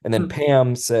and then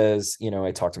Pam says,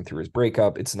 I talked him through his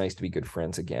breakup. It's nice to be good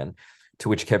friends again. To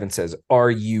which Kevin says,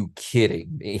 "Are you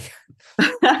kidding me?"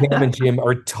 Pam and Jim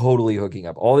are totally hooking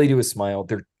up. All they do is smile.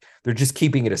 They're just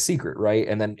keeping it a secret, right?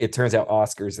 And then it turns out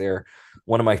Oscar's there.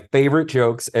 One of my favorite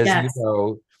jokes, as you Yes.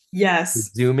 know, the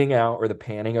Yes. zooming out or the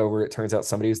panning over, it turns out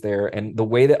somebody was there. And the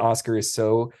way that Oscar is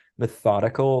so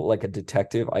methodical, like a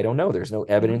detective, I don't know. There's no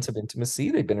evidence of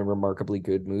intimacy. They've been in remarkably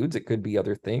good moods. It could be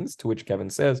other things. To which Kevin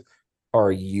says,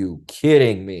 "Are you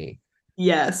kidding me?"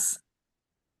 Yes.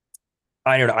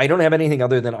 I don't know. I don't have anything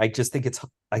other than I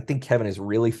think Kevin is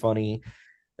really funny.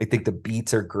 I think the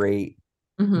beats are great.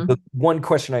 The Hmm. one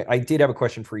question I did have a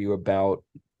question for you about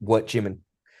what Jim and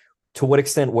to what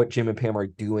extent what Jim and Pam are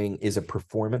doing is a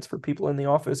performance for people in the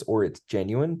office or it's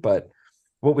genuine. But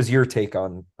what was your take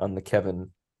on the Kevin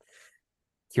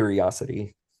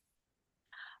curiosity?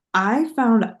 I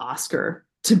found Oscar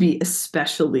to be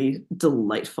especially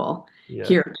delightful Yeah.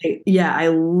 here. Yeah, I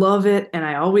love it. And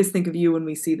I always think of you when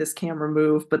we see this camera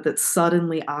move, but that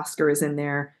suddenly Oscar is in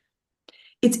there.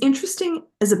 It's interesting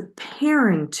as a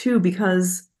pairing too,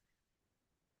 because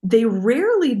they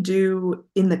rarely do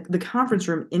in the conference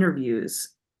room interviews.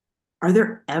 Are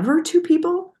there ever two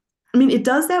people? I mean, it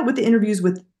does that with the interviews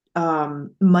with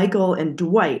Michael and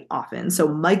Dwight often. So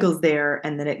Michael's there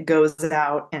and then it goes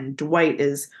out and Dwight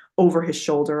is over his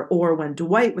shoulder. Or when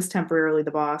Dwight was temporarily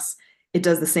the boss, it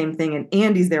does the same thing and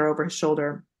Andy's there over his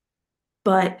shoulder.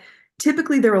 But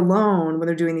typically they're alone when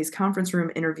they're doing these conference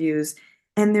room interviews.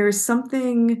 And there's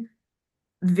something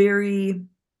very,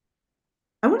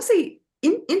 I want to say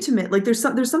intimate. Like there's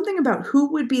something about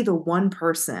who would be the one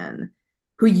person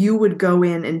who you would go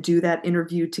in and do that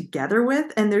interview together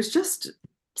with, and there's just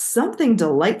something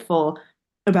delightful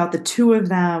about the two of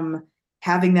them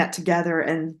having that together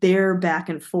and their back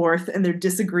and forth and their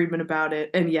disagreement about it.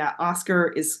 And yeah,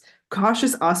 Oscar is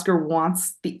cautious. Oscar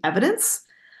wants the evidence.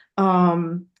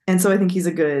 And so I think he's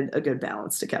a good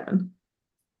balance to Kevin.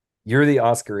 You're the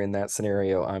Oscar in that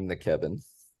scenario. I'm the Kevin.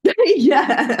 You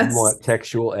Yes. want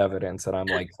textual evidence, and I'm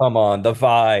like, come on, the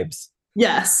vibes.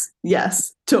 Yes,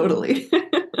 yes, totally.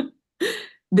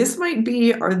 This might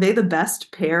be, are they the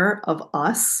best pair of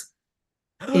us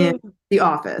in the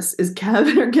office? Is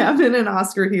Kevin or Kevin and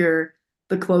Oscar here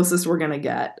the closest we're gonna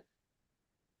get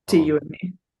to Oh, you and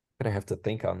me? gonna have to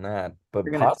think on that, but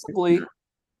We're gonna possibly.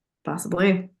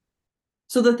 possibly.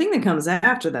 So the thing that comes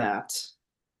after that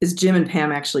is Jim and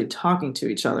Pam actually talking to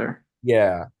each other.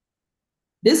 Yeah.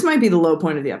 This might be the low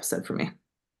point of the episode for me.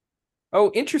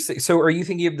 Oh, interesting. So are you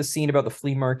thinking of the scene about the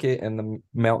flea market and the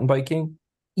mountain biking?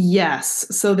 Yes,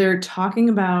 so they're talking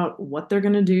about what they're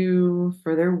gonna do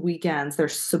for their weekends. They're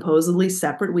supposedly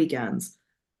separate weekends.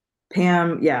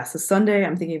 Pam, yeah, so Sunday,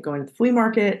 I'm thinking of going to the flea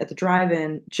market at the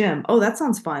drive-in. Jim, oh, that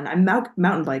sounds fun. I'm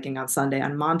mountain biking on Sunday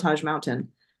on Montage Mountain.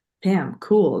 Pam,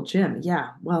 cool. Jim, yeah,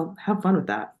 well, have fun with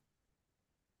that.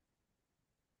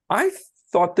 I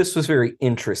thought this was very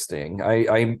interesting.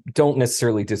 I don't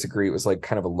necessarily disagree. It was like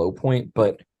kind of a low point,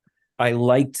 but I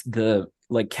liked the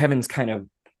like Kevin's kind of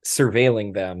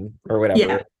surveilling them or Yeah,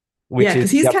 whatever, which yeah, is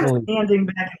because he's kind of definitely, standing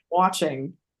back and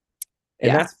watching. and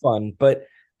Yeah, that's fun. But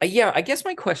yeah, I guess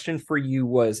my question for you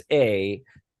was A,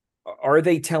 are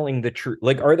they telling the truth?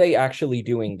 Like, are they actually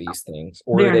doing these things,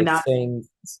 or are they're they not. saying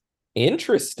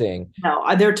interesting?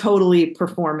 No, they're totally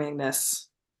performing this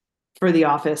for The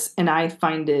Office, and I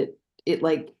find it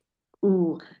like,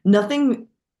 ooh, nothing.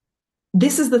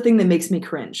 This is the thing that makes me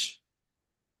cringe.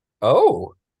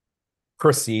 Oh,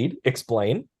 proceed,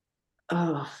 explain.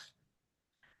 Oh,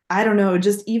 I don't know,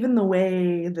 just even the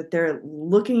way that they're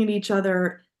looking at each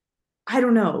other. I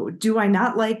don't know. Do I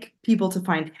not like people to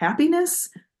find happiness?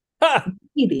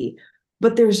 maybe.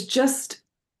 But there's just,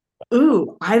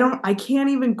 ooh, I can't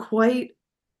even quite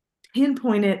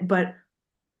pinpoint it, but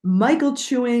Michael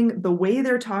chewing, the way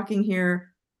they're talking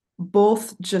here,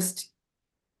 both just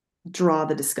draw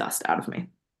the disgust out of me.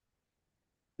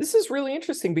 This is really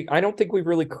interesting. I don't think we've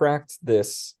really cracked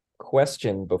this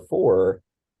question before.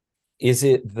 Is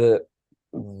it the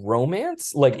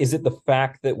romance? Like, is it the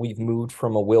fact that we've moved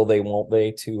from a will they, won't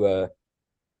they to a,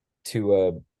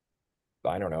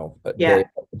 I don't know, but Yeah.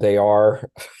 they are.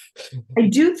 I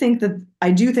do think that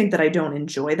I don't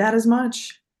enjoy that as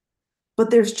much,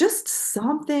 but there's just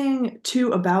something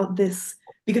too about this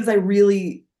because I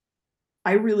really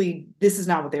this is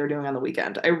not what they were doing on the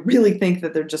weekend. I really think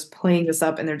that they're just playing this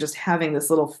up and they're just having this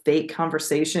little fake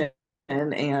conversation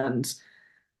and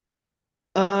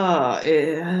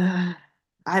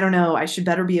I don't know. I should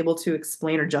better be able to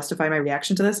explain or justify my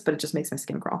reaction to this, but it just makes my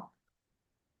skin crawl.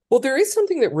 Well, there is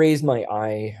something that raised my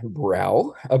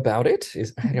eyebrow about it.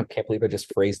 Is I don't can't believe I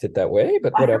just phrased it that way,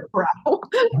 but whatever. Eyebrow.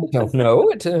 I don't know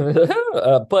it,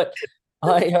 but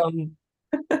I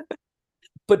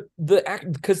but the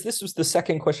act because this was the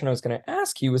second question I was going to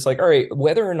ask you was like, all right,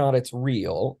 whether or not it's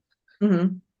real, Hmm.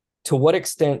 to what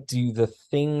extent do the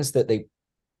things that they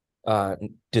uh,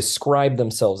 describe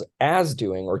themselves as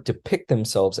doing or depict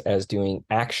themselves as doing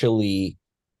actually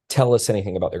tell us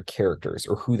anything about their characters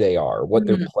or who they are, what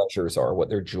their Hmm. pleasures are, what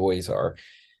their joys are?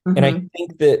 And I Hmm.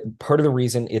 think that part of the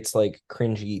reason it's like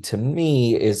cringy to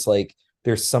me is like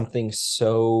there's something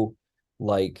so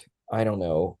like, I don't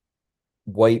know,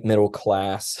 white middle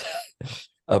class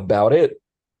about it.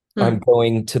 I'm Hmm.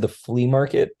 going to the flea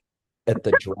market at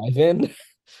the drive-in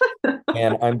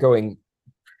and I'm going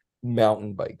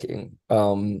mountain biking.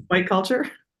 White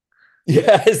culture.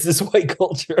 Yeah, it's this white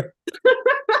culture.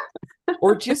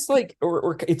 Or just like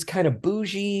or it's kind of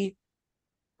bougie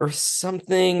or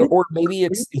something, or maybe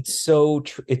it's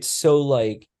so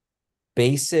like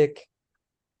basic,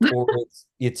 or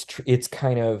it's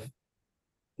kind of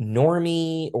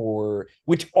normie, or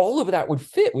which all of that would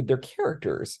fit with their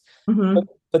characters. But Hmm.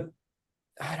 but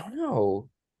I don't know.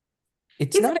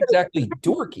 It's Is it not exactly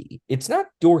dorky. It's not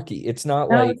dorky. It's not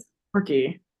no, like, it's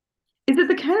quirky. Is it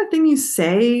the kind of thing you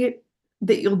say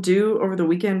that you'll do over the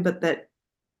weekend, but that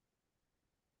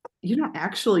you don't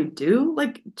actually do?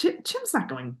 Like Jim's not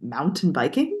going mountain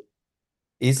biking.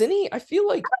 isn't he? I feel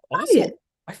like also Quiet.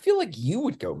 I feel like you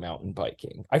would go mountain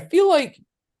biking. I feel like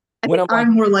I when think I'm like,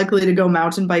 I'm more likely to go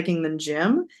mountain biking than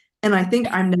Jim. And I think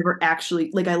I'm never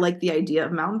actually like I like the idea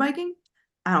of mountain biking.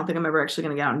 I don't think I'm ever actually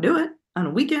gonna get out and do it on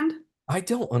a weekend. I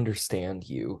don't understand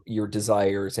you, your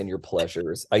desires and your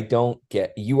pleasures. I don't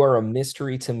get, you are a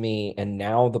mystery to me. And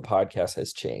now the podcast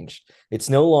has changed. It's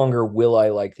no longer will I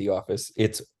like The Office?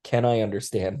 It's can I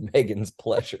understand Megan's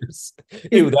pleasures?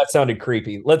 Ew, It, that sounded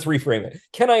creepy. Let's reframe it.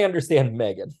 Can I understand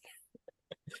Megan?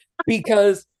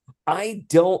 Because I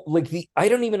don't like I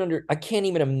don't even I can't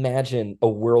even imagine a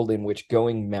world in which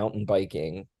going mountain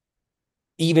biking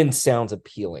even sounds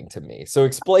appealing to me. So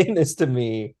explain this to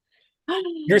me.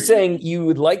 You're saying you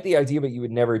would like the idea, but you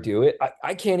would never do it.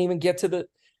 I can't even get to the.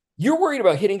 You're worried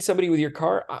about hitting somebody with your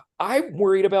car. I'm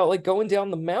worried about like going down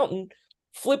the mountain,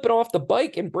 flipping off the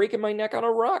bike, and breaking my neck on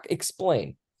a rock.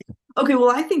 Explain. okay, well,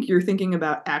 I think you're thinking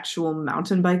about actual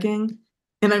mountain biking.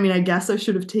 And I mean, I guess I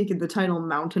should have taken the title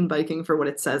mountain biking for what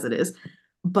it says it is.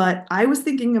 But I was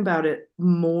thinking about it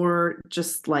more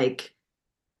just like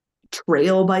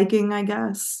trail biking, I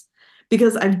guess.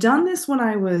 Because I've done this when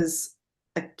I was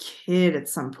a kid at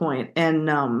some point and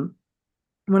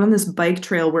went on this bike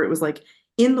trail where it was like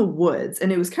in the woods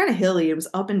and it was kind of hilly, it was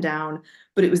up and down,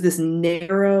 but it was this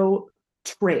narrow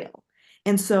trail.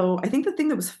 And so I think the thing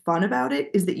that was fun about it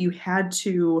is that you had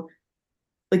to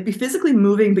like be physically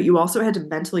moving, but you also had to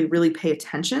mentally really pay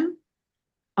attention.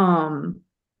 Um,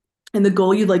 and the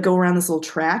goal you'd like go around this little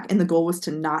track, and the goal was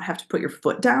to not have to put your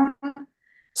foot down.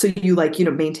 So you like,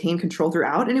 maintain control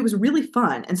throughout. And it was really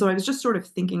fun. And so I was just sort of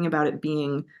thinking about it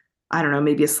being, I don't know,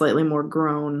 maybe a slightly more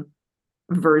grown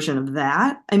version of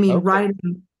that. I mean, Okay.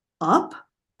 riding up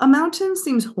a mountain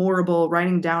seems horrible.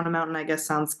 Riding down a mountain, I guess,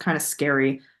 sounds kind of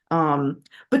scary.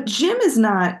 But Jim is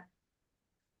not,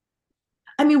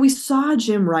 I mean, we saw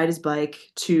Jim ride his bike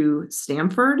to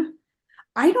Stamford.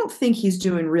 I don't think he's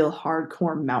doing real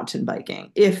hardcore mountain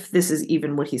biking, if this is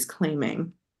even what he's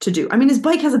claiming to do. I mean, his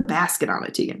bike has a basket on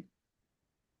it, Tegan.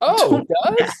 Oh, Don't, it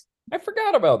yeah, does? I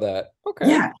forgot about that. Okay.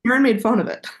 yeah. Aaron made fun of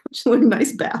it. It's a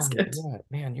nice Oh my basket. God,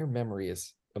 man, your memory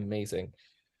is amazing.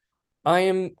 I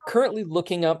am currently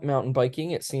looking up mountain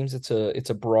biking. It seems it's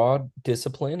a broad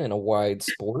discipline and a wide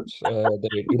sport. That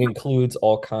it includes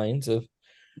all kinds of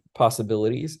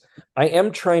possibilities. I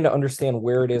am trying to understand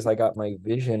where it is I got my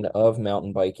vision of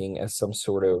mountain biking as some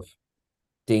sort of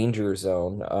danger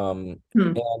zone.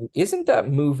 Hmm. And isn't that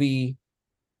movie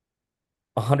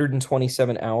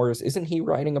 127 hours? Isn't he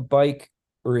riding a bike,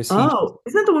 or is he just, Oh,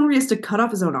 isn't that the one where he has to cut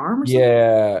off his own arm or something?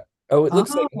 yeah. Oh, it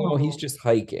looks like no, he's Oh, just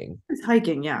hiking. it's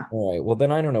hiking, yeah. All right. Well,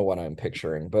 then I don't know what I'm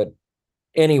picturing. But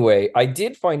anyway, I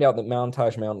did find out that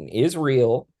Mountage Mountain is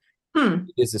real. Hmm.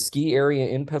 It is a ski area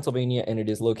in Pennsylvania, and it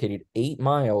is located 8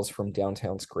 miles from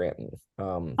downtown Scranton.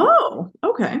 Oh,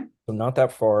 okay. So not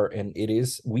that far, and it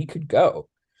is, we could go.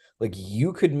 Like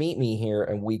you could meet me here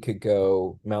and we could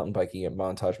go mountain biking at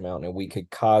Montage Mountain and we could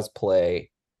cosplay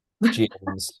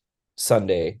Jim's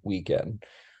Sunday weekend.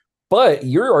 But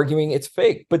you're arguing it's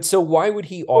fake. But so why would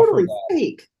he offer Totally that?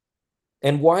 fake.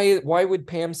 And why would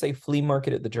Pam say flea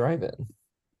market at the drive-in?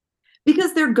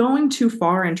 Because they're going too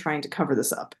far and trying to cover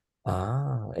this up.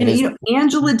 Ah, and And is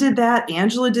Angela did that.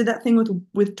 Angela did that thing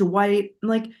with Dwight.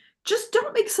 Like, just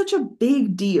don't make such a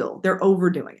big deal. They're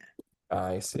overdoing it.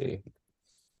 I see.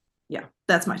 Yeah,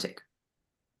 that's my take.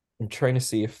 I'm trying to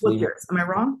see if flea What's market. yours? Am I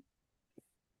wrong?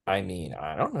 I mean,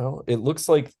 I don't know. It looks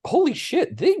like holy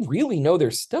shit, they really know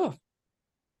their stuff.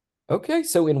 Okay,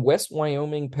 so in West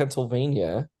Wyoming,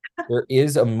 Pennsylvania, there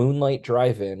is a Moonlight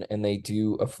Drive-In and they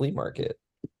do a flea market.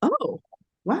 Oh,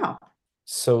 wow.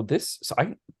 So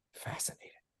I'm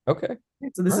fascinated. Okay.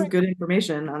 So this All is right. good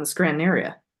information on the Scranton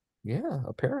area. Yeah,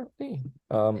 apparently.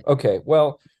 Okay.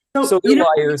 Well, so So, they're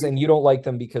liars and you don't like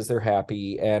them because they're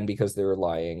happy and because they're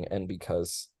lying and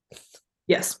because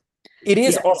yes. it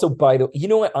is Yeah. also by the, you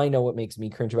know what? I know what makes me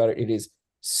cringe about it. It is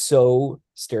so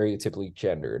stereotypically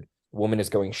gendered. Woman is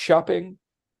going shopping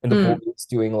and the boy Mm, is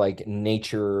doing like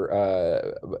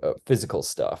nature physical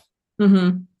stuff. hmm.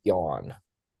 Yawn.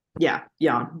 Yeah.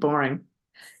 Yeah. Boring.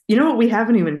 You know what we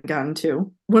haven't even gotten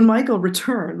to? When Michael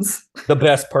returns, The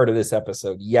best part of this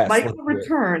episode. Yes, let's Michael do it.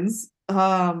 returns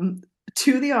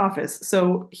to the office.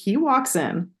 So he walks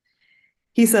in.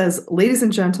 He says, "Ladies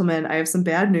and gentlemen, I have some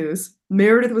bad news.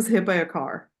 Meredith was hit by a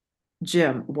car."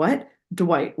 Jim, what?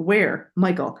 Dwight, where?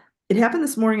 Michael, it happened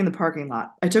this morning in the parking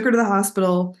lot. I took her to the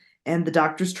hospital and the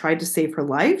doctors tried to save her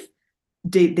life.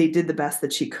 They did the best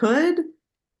that she could,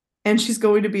 and she's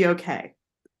going to be okay.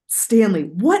 Stanley,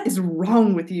 what is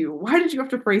wrong with you? Why did you have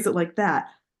to phrase it like that?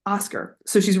 Oscar,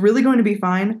 so she's really going to be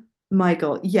fine?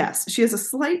 Michael, yes, she has a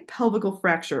slight pelvical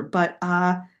fracture, but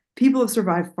people have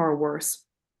survived far worse.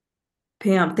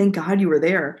 Pam, thank God you were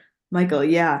there. Michael,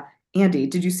 yeah. Andy,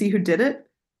 did you see who did it?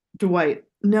 Dwight,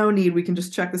 no need. We can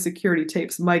just check the security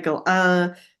tapes. Michael,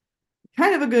 kind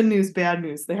of a good news, bad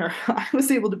news there. I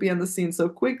was able to be on the scene so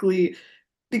quickly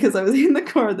because I was in the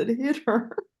car that hit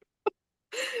her.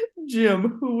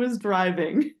 Jim, who was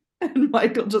driving? And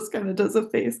Michael just kind of does a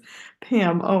face.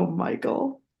 Pam, oh,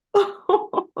 Michael.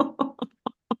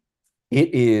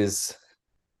 It is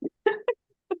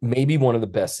maybe one of the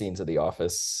best scenes of The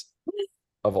Office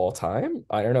of all time.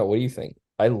 I don't know. What do you think?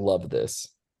 I love this.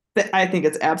 I think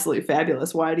it's absolutely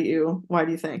fabulous. Why do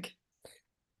you think?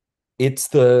 It's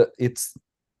the it's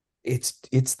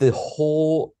the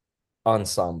whole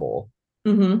ensemble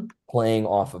Mm-hmm. playing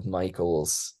off of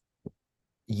Michael's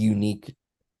unique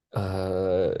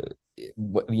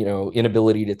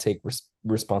inability to take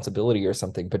responsibility or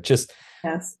something, but just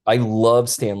Yes. I love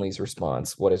Stanley's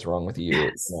response, what is wrong with you?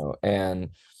 Yes. And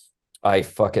I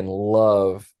fucking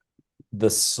love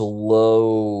the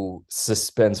slow,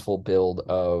 suspenseful build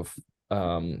of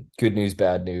good news,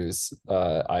 bad news.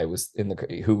 I was in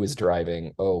the who was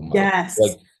driving. Oh my, like Yes.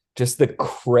 just the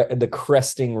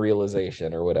cresting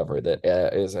realization or whatever that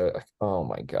is a oh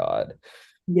my god,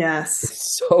 Yes.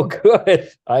 it's so good.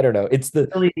 I don't know.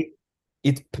 Really.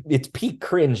 It's peak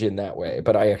cringe in that way,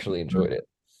 but I actually enjoyed it.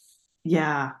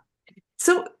 Yeah.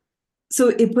 So so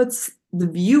it puts the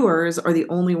viewers are the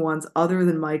only ones other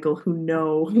than Michael who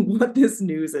know what this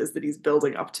news is that he's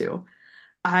building up to.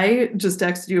 I just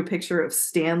texted you a picture of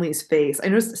Stanley's face. I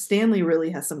noticed Stanley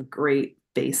really has some great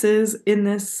faces in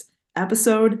this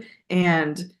episode,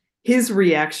 and his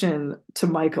reaction to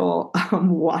Michael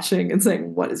watching and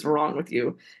saying, "What is wrong with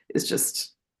you?" is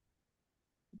just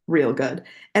real good.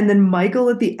 And then Michael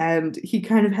at the end, he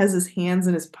kind of has his hands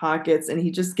in his pockets and he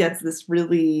just gets this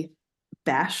really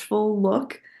bashful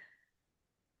look.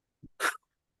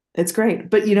 It's great.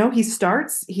 But he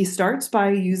starts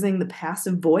by using the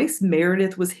passive voice.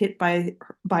 Meredith was hit by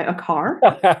a car.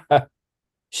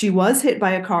 She was hit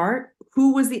by a car.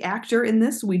 Who was the actor in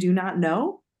this? We do not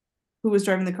know who was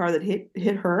driving the car that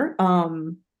hit her.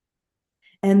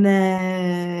 And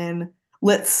then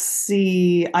let's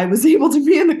see. I was able to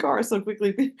be in the car so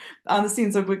quickly on the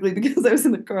scene so quickly because I was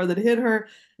in the car that hit her.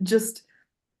 Just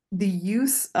the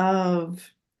use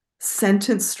of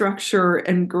sentence structure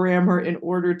and grammar in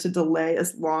order to delay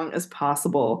as long as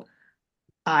possible,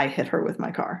 I hit her with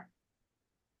my car.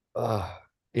 uh,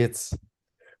 it's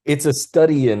it's a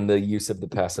study in the use of the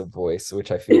passive voice,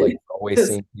 which I feel like It I've always is.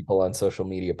 seeing people on social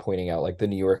media pointing out, like the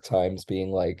New York Times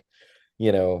being like,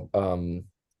 you know,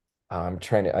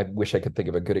 I wish I could think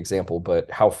of a good example, but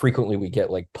how frequently we get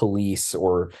like police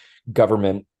or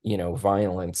government,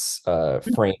 violence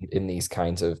framed in these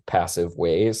kinds of passive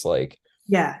ways, like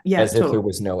Yeah, yeah, as if there totally.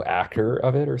 was no actor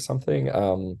of it or something.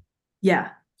 Yeah,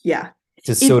 yeah.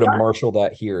 So It to marshal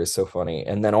that here is so funny.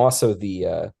 And then also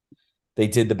they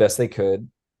did the best they could,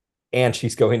 and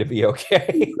she's going to be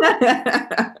okay.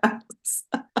 does.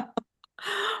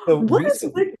 So What is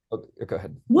recently, with go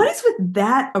ahead. what is with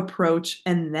that approach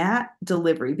and that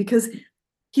delivery? Because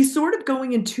he's sort of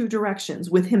going in two directions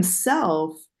with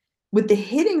himself, with the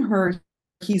hitting her,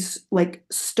 he's like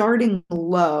starting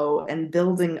low and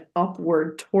building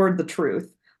upward toward the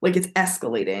truth, like it's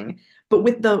escalating. But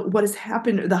with the what has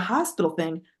happened, the hospital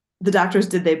thing, the doctors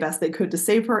did their best they could to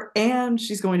save her, and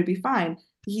she's going to be fine.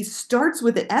 He starts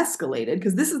with it escalated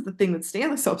because this is the thing that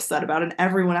Stanley's so upset about and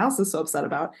everyone else is so upset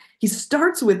about. He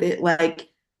starts with it like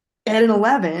at an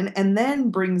 11 and then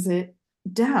brings it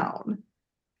down.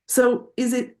 So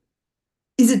is it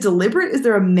deliberate? Is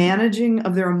there a managing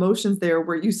of their emotions there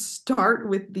where you start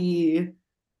with the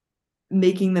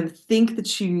making them think that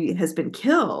she has been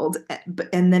killed,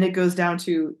 and then it goes down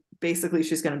to basically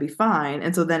she's going to be fine,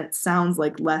 and so then it sounds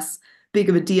like less big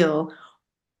of a deal.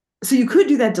 So you could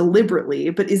do that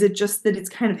deliberately, but is it just that it's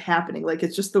kind of happening? Like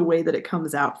it's just the way that it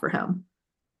comes out for him.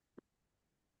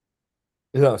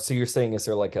 No, so you're saying, is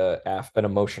there like an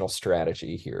emotional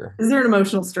strategy here? Is there an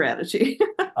emotional strategy?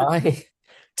 I,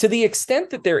 to the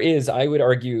extent that there is, I would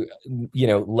argue,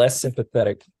 less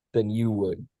sympathetic than you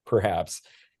would, perhaps,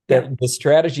 Yeah. that the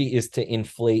strategy is to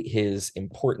inflate his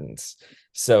importance.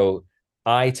 So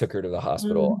I took her to the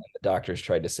hospital Mm. and the doctors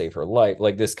tried to save her life,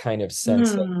 like this kind of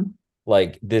sense of Mm.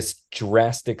 like this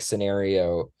drastic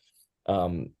scenario.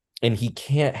 And he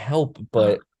can't help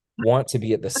but want to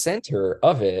be at the center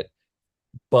of it,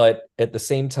 but at the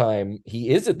same time, he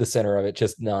is at the center of it,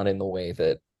 just not in the way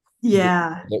that,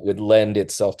 Yeah. that would lend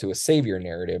itself to a savior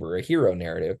narrative or a hero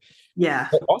narrative. Yeah.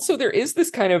 But also there is this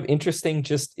kind of interesting,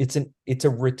 just it's a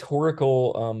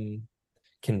rhetorical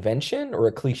convention or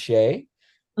a cliche.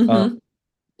 Um, Hmm.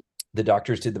 the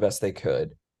doctors did the best they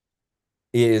could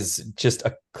is just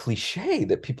a cliche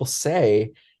that people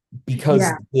say because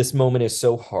Yeah. this moment is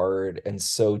so hard and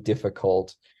so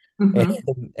difficult. And,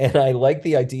 Hmm. and I like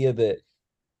the idea that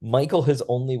Michael has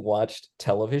only watched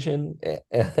television,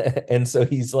 and so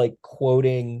he's like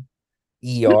quoting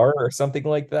ER or something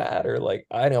like that, or like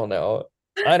I don't know.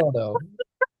 I don't know.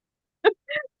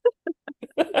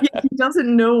 Yeah, he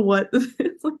doesn't know what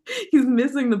it's like. He's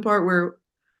missing the part where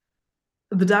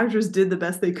the doctors did the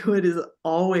best they could is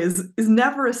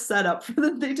never a setup for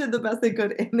that they did the best they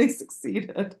could and they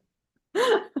succeeded. he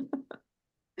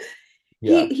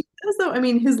Yeah. he does though. I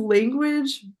mean, his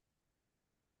language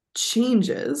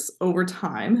changes over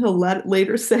time. He'll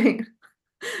later say,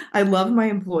 "I love my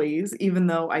employees, even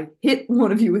though I hit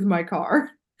one of you with my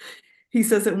car." He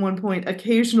says at one point,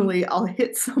 "Occasionally, I'll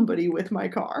hit somebody with my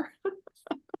car."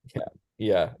 Yeah.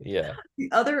 Yeah. Yeah. The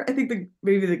other, I think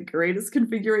maybe the greatest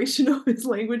configuration of his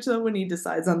language, though, when he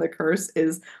decides on the curse,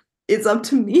 is it's up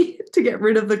to me to get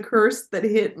rid of the curse that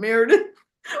hit Meredith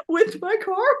with my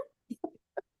car.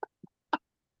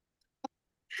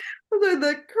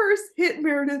 The curse hit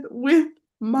Meredith with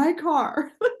my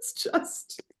car. It's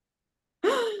just, So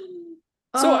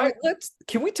uh, I let's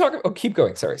can we talk? Oh, keep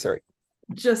going. Sorry, sorry.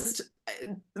 just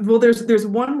well, there's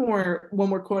one more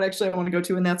quote actually I want to go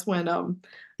to, and that's when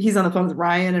he's on the phone with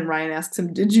Ryan, and Ryan asks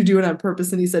him, "Did you do it on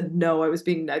purpose?" And he said, "No, I was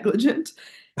being negligent."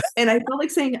 And I felt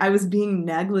like saying I was being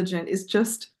negligent is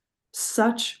just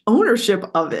such ownership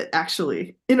of it,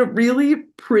 actually, in a really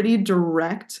pretty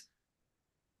direct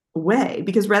way.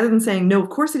 Because rather than saying, no, of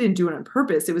course I didn't do it on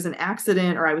purpose, it was an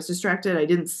accident, or I was distracted, I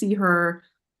didn't see her,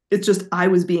 it's just I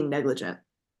was being negligent.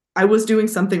 I was doing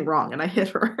something wrong and I hit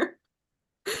her.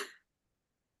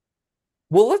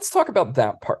 Well, let's talk about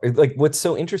that part. Like, what's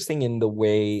so interesting in the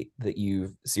way that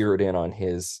you've zeroed in on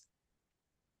his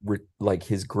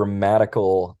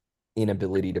grammatical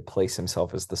inability to place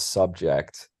himself as the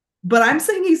subject But I'm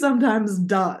saying he sometimes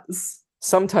does.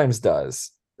 sometimes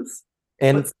does. It's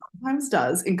And what sometimes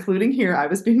does, including here, I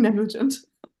was being negligent.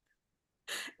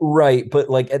 right, but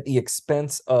like at the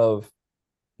expense of,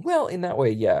 well, in that way,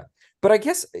 yeah. But I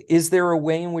guess, is there a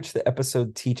way in which the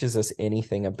episode teaches us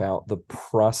anything about the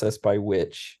process by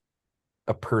which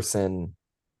a person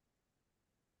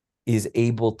is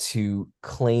able to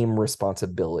claim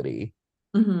responsibility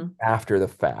Hmm. after the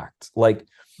fact. Like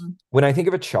when I think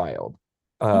of a child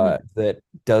Hmm. that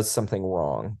does something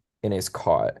wrong and is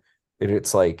caught,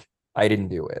 it's like, I didn't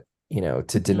do it, to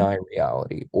Hmm. deny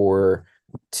reality, or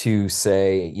to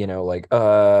say, like,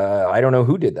 I don't know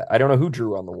who did that. I don't know who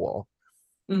drew on the wall.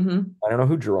 Hmm. I don't know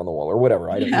who drew on the wall or whatever.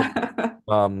 I don't,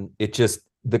 Yeah. it just,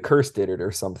 the curse did it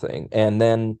or something. And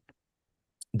then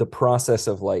the process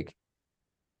of like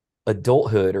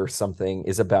adulthood or something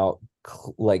is about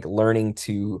like learning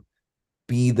to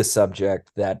be the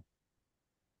subject that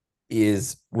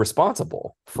is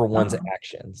responsible for one's Uh-huh.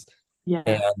 actions. Yeah.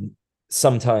 And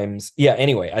sometimes, yeah,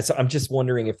 anyway, I'm just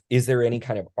wondering if is there any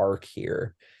kind of arc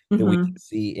here that we can Hmm.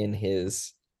 see in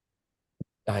his,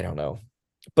 I don't know.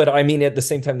 But I mean, at the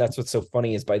same time, that's what's so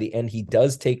funny is by the end, he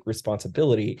does take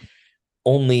responsibility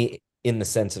only in the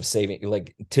sense of saving,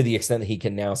 like to the extent that he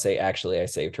can now say, actually, I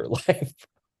saved her life.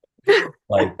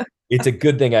 Like, it's a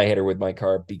good thing I hit her with my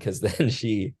car because then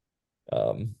she,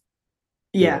 um,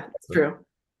 Yeah, it's true.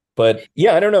 but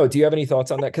yeah, I don't know. Do you have any thoughts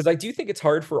on that? Because I do think it's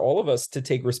hard for all of us to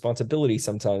take responsibility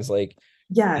sometimes, like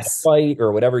in a Yes. fight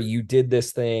or whatever, you did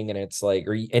this thing, and it's like,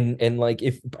 and like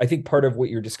if I think part of what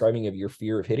you're describing of your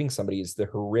fear of hitting somebody is the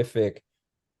horrific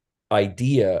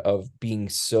idea of being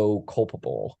so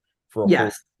culpable for a whole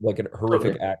Yes. like a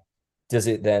horrific Totally. act. Does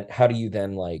it then? How do you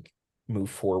then like move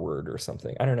forward or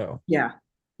something? I don't know. Yeah.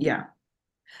 Yeah.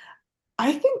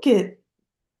 I think it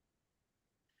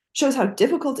shows how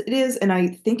difficult it is, and I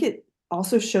think it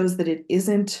also shows that it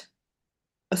isn't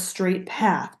a straight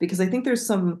path because I think there's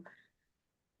some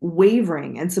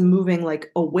wavering and some moving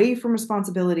like away from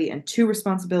responsibility and to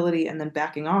responsibility and then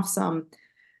backing off some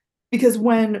because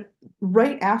when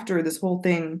right after this whole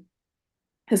thing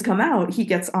has come out, he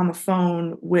gets on the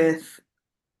phone with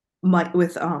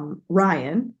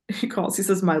Ryan. He calls, he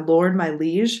says, "My lord, my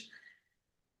liege."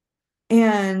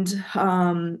 And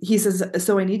he says,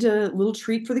 "So I need a little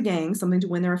treat for the gang, something to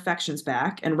win their affections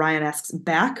back." And Ryan asks,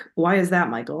 "Back? Why is that,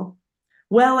 Michael?"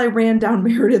 "Well, I ran down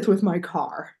Meredith with my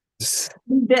car."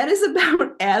 That is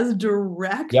about as Yep.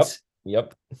 direct.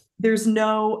 Yep. There's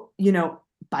no,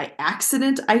 by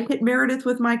accident, I hit Meredith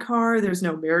with my car. There's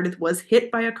no Meredith was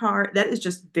hit by a car. That is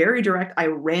just very direct. I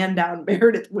ran down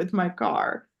Meredith with my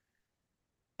car.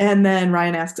 And then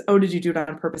Ryan asks, "Oh, did you do it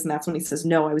on purpose?" And that's when he says,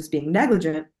 "No, I was being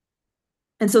negligent."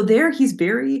 And so there he's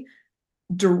very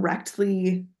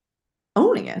directly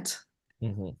owning it.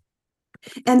 Hmm.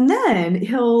 And then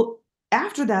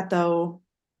after that, though,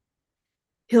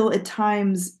 he'll at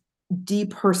times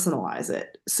depersonalize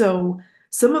it. So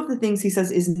some of the things he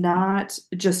says is not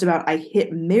just about I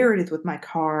hit Meredith with my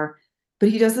car, but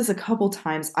he does this a couple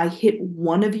times. I hit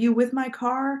one of you with my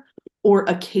car, or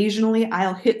occasionally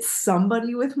I'll hit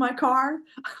somebody with my car.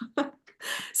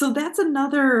 So that's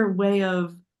another way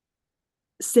of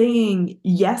saying,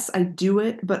 yes, I do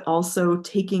it, but also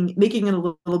making it a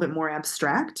little bit more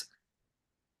abstract.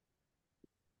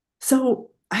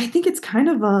 So I think it's kind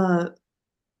of a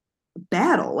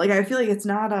battle. Like I feel like it's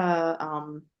not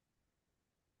a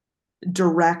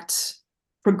direct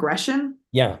progression.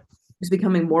 Yeah. He's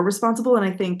becoming more responsible. And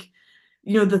I think,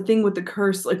 the thing with the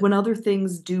curse, like when other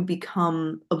things do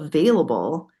become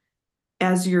available,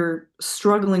 as you're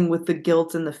struggling with the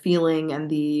guilt and the feeling and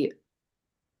the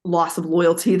loss of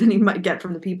loyalty that you might get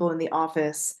from the people in the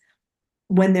office,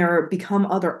 when there become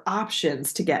other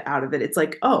options to get out of it, it's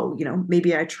like, oh,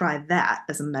 maybe I try that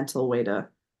as a mental way to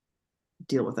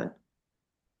deal with it.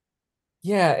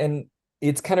 Yeah, and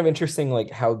it's kind of interesting, like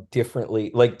how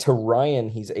differently, like to Ryan,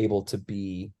 he's able to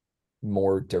be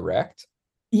more direct,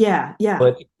 Yeah, yeah.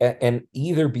 but and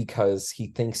either because he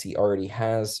thinks he already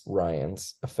has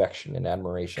Ryan's affection and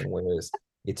admiration, whereas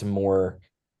it's more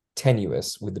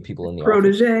tenuous with the people in the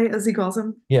office. Protege, as he calls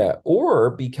him. Yeah,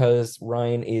 or because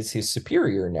Ryan is his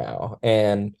superior now,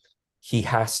 and he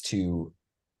has to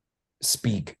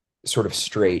speak sort of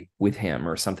straight with him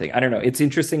or something. I don't know. It's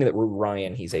interesting that with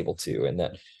Ryan he's able to, and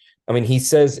that I mean he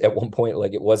says at one point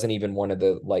like it wasn't even one of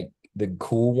the like the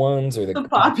cool ones or the The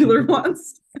popular. popular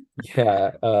ones.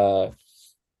 Yeah.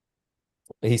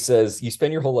 He says you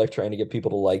spend your whole life trying to get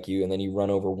people to like you, and then you run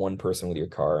over one person with your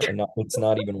car, and it's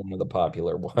not even one of the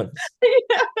popular ones.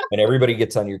 And everybody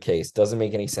gets on your case. Doesn't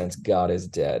make any sense. God is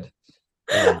dead.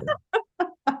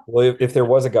 Well, if there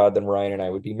was a God, then Ryan and I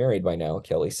would be married by now,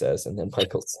 Kelly says. And then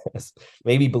Michael says,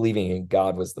 maybe believing in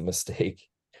God was the mistake.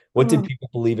 What did Oh. people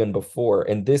believe in before?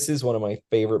 And this is one of my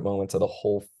favorite moments of the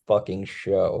whole fucking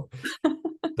show.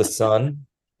 The sun.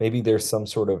 Maybe there's some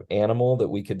sort of animal that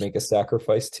we could make a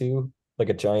sacrifice to, like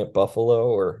a giant buffalo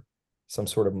or some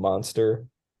sort of monster,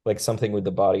 like something with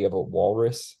the body of a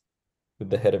walrus, with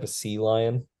the head of a sea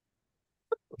lion.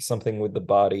 or something with the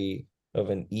body of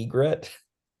an egret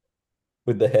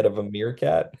with the head of a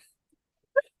meerkat,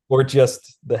 or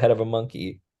just the head of a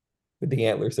monkey with the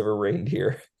antlers of a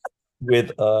reindeer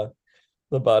with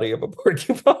the body of a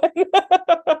porcupine.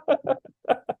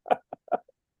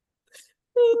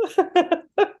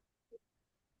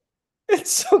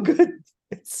 It's so good.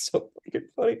 It's so fucking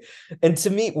funny. And to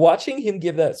me, watching him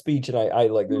give that speech, and I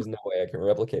like, there's no way I can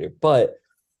replicate it. But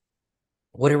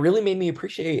what it really made me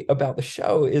appreciate about the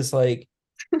show is like,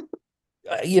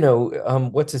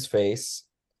 what's his face?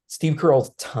 Steve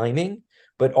Carell's timing,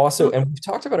 but also, and we've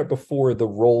talked about it before, the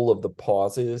role of the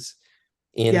pauses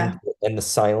in Yeah, and the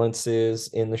silences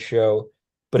in the show.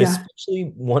 But yeah,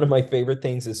 especially one of my favorite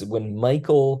things is when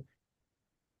Michael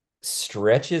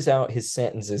stretches out his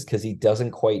sentences because he doesn't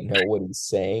quite know what he's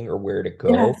saying or where to go.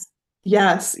 yes,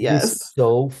 yes, It is yes.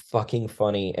 so fucking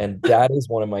funny. And that was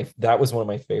one of my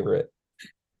favorite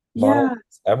Yeah,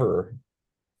 monologues ever.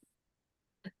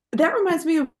 that reminds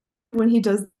me of when he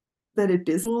does that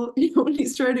abysmal, when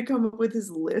he's trying to come up with his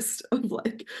list of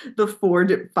like the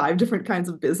five different kinds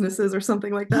of businesses or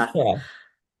something like that. Yeah.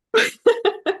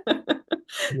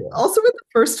 Yeah. Also with the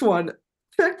first one, the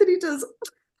fact that he does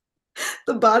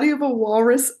the body of a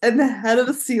walrus and the head of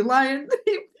a sea lion,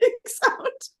 he picks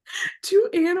out two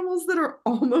animals that are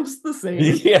almost the same.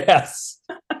 Yes.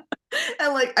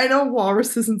 And like I know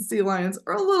walruses and sea lions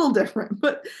are a little different,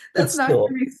 but But that's not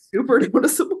going to still, be super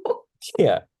noticeable.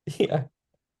 yeah. Yeah.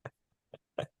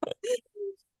 An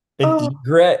Oh,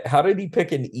 egret. How did he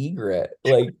pick an egret?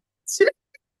 Like,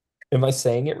 am I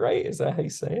saying it right? Is that how you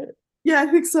say it? yeah, I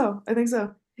think so. I think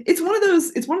so. It's one of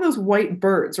those white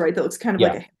birds, right? That looks kind of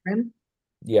like Yeah. a heron.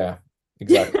 Yeah.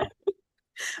 Exactly.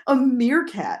 A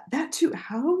meerkat. That too.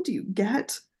 How do you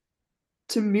get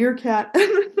to meerkat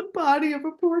and the body of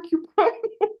a porcupine?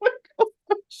 Oh my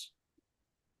gosh.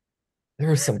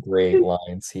 There are some great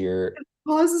lines here.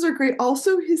 Pauses are great.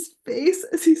 Also, his face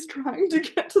as he's trying to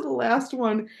get to the last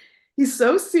one. He's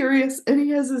so serious and he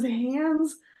has his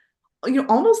hands,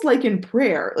 almost like in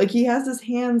prayer. Like he has his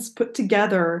hands put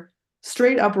together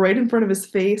straight up right in front of his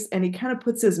face and he kind of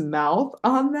puts his mouth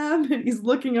on them and he's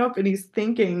looking up and he's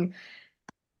thinking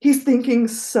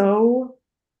so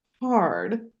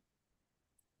hard.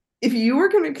 If you were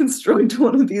going to construct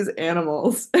one of these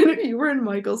animals and if you were in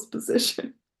Michael's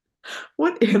position,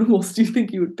 what animals do you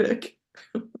think you would pick?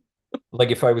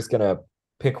 Like if I was gonna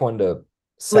pick one to Like,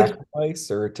 sacrifice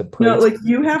or to no, pray to. like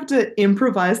you have to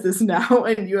improvise this now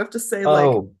and you have to say, like,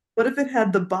 Oh, what if it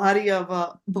had the body of a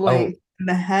oh, blank and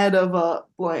the head of a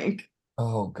blank?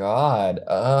 oh God.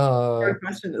 Hard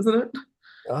question, isn't it?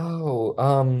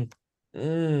 Oh,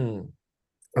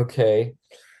 okay.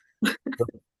 The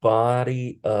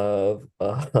body of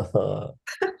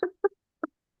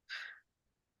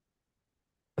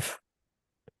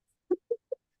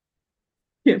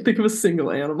Can't think of a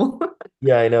single animal.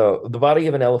 yeah, I know. The body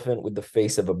of an elephant with the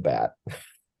face of a bat.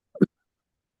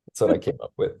 That's what I came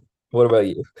up with. What about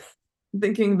you?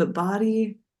 Thinking the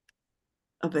body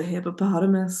of a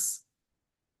hippopotamus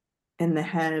and the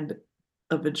head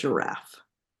of a giraffe,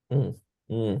 Mm,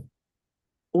 mm.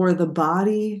 or the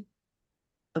body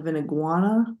of an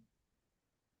iguana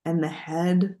and the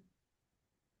head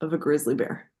of a grizzly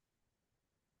bear.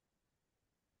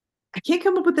 I can't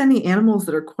come up with any animals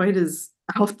that are quite as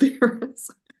out there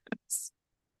as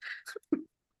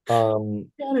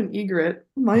Um, got an egret,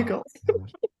 oh, Michael.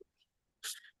 God.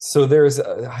 So there's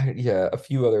yeah,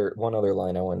 one other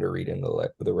line I wanted to read in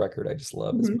the record I just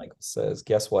love is Mhm. Michael says,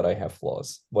 "Guess what? I have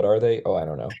flaws. What are they? Oh, I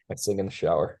don't know. I sing in the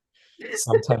shower.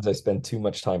 Sometimes I spend too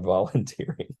much time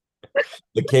volunteering.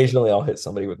 Occasionally I'll hit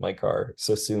somebody with my car.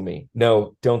 So sue me.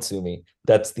 No, don't sue me.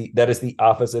 That is the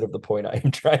opposite of the point I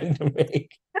am trying to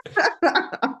make."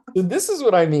 So this is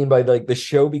what I mean by like the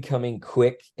show becoming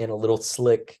quick and a little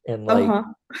slick and like,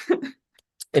 Uh-huh.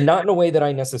 and not in a way that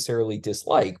I necessarily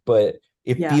dislike, but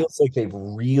it Yeah. feels like they've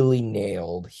really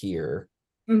nailed here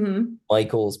Hmm.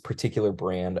 Michael's particular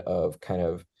brand of kind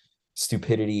of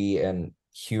stupidity and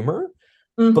humor.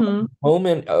 But Hmm. the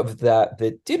moment of that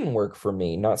didn't work for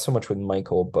me, not so much with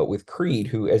Michael, but with Creed,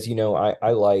 who, as you know,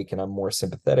 I like and I'm more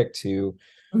sympathetic to.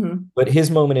 Hmm. But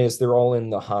his moment is they're all in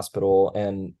the hospital,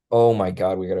 and oh my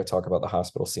God, we got to talk about the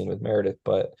hospital scene with Meredith.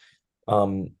 But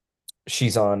um,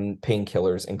 she's on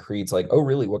painkillers, and Creed's like, "Oh,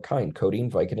 really? What kind?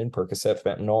 Codeine, Vicodin, Percocet,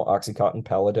 fentanyl, Oxycontin,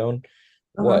 Paladone?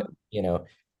 Uh-huh. What? You know?"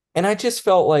 And I just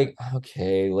felt like,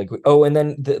 okay, like, oh, and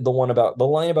then the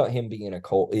line about him being in a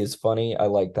cult is funny. I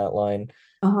like that line.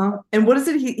 Uh-huh. And what is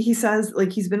it he says?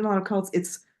 Like he's been in a lot of cults.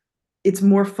 It's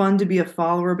more fun to be a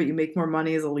follower, but you make more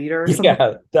money as a leader or something.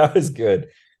 Yeah, that was good.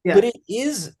 Yeah. but it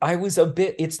is, I was a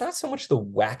bit, it's not so much the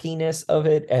wackiness of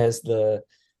it as the,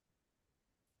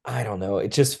 I don't know,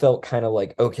 it just felt kind of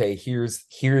like, okay, here's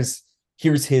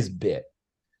his bit.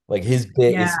 Like his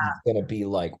bit Yeah. is he's gonna be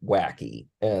like wacky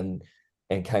and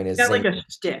kind of Got like zany. a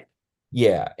shtick.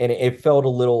 Yeah, and it felt a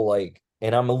little like,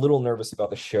 and I'm a little nervous about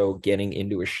the show getting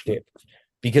into a shtick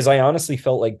because I honestly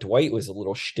felt like Dwight was a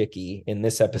little shticky in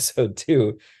this episode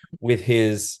too, with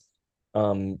his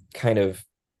kind of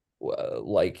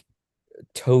like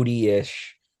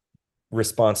toady-ish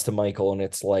response to Michael, and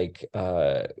it's like,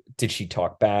 did she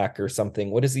talk back or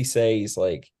something? What does he say? He's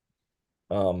like,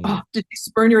 Oh, um, did you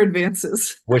spurn your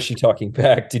advances? was she talking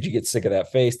back? Did you get sick of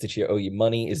that face? Did she owe you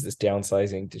money? Is this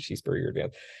downsizing? Did she spur your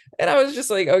advance? And I was just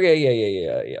like, okay,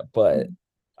 yeah. But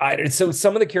I so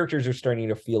some of the characters are starting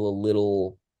to feel a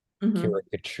little Hmm.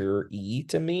 caricature-y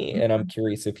to me, and I'm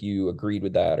curious if you agreed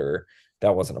with that or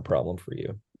that wasn't a problem for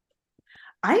you.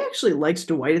 I actually liked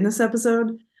Dwight in this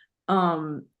episode.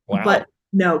 But Wow.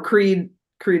 no,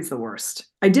 Creed's the worst.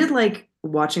 I did like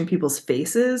watching people's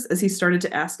faces as he started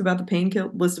to ask about the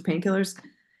painkiller list of painkillers.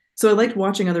 So I liked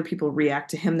watching other people react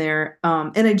to him there.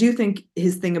 And I do think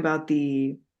his thing about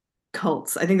the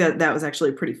cults, I think that that was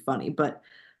actually pretty funny. But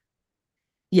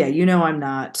yeah,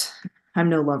 I'm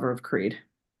no lover of Creed.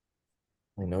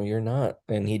 I know you're not,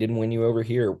 and he didn't win you over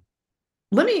here.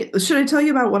 Should I tell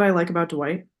you about what I like about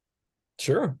Dwight?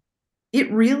 Sure.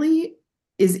 It really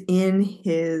is in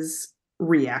his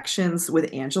reactions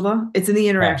with Angela. It's in the Ah,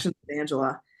 interactions with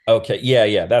Angela. okay.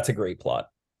 Yeah. That's a great plot.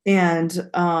 And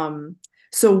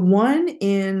so one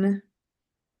in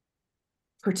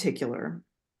particular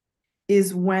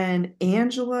is when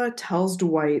Angela tells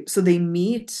Dwight, so they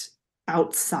meet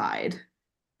outside,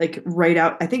 like right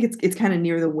out, I think it's kind of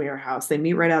near the warehouse. They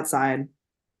meet right outside,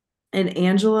 and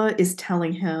Angela is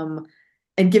telling him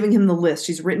and giving him the list.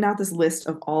 She's written out this list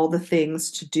of all the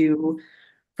things to do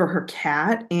for her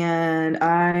cat, and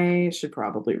I should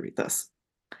probably read this.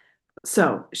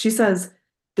 So she says,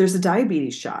 there's a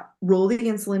diabetes shot. Roll the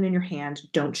insulin in your hand.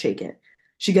 Don't shake it.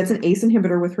 She gets an ACE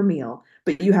inhibitor with her meal,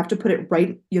 but you have to put her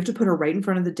right in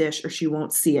front of the dish or she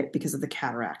won't see it because of the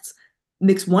cataracts.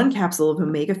 Mix one capsule of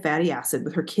omega fatty acid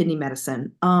with her kidney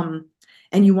medicine.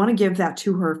 And you want to give that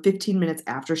to her 15 minutes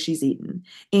after she's eaten.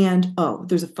 And oh,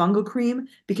 there's a fungal cream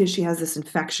because she has this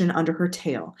infection under her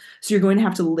tail. So you're going to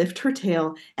have to lift her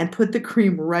tail and put the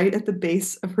cream right at the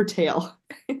base of her tail.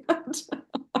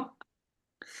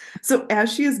 So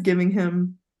as she is giving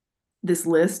him this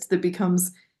list that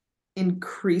becomes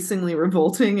increasingly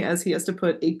revolting as he has to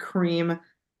put a cream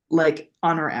like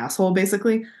on her asshole,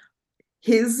 basically,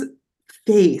 his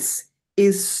face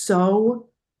is so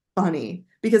funny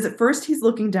because at first he's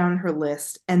looking down at her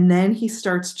list and then he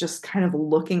starts just kind of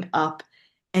looking up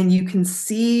and you can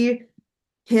see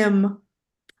him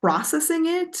processing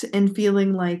it and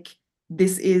feeling like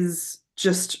this is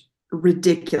just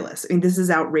ridiculous. I mean, this is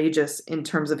outrageous in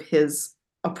terms of his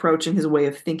approach and his way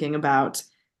of thinking about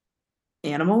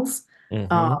animals.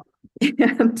 Um, Hmm.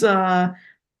 and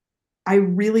I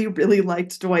really, really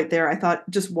liked Dwight there. I thought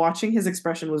just watching his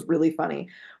expression was really funny.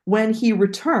 When he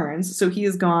returns, so he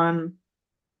has gone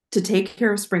to take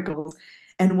care of Sprinkles,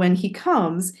 and when he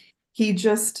comes, he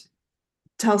just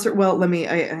tells her, well,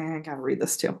 I gotta read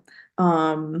this too.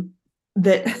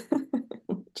 That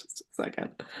just a second.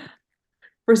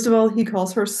 First of all, he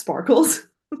calls her Sparkles.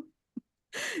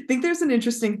 I think there's an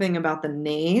interesting thing about the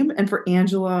name, and for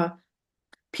Angela,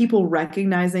 people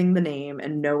recognizing the name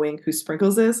and knowing who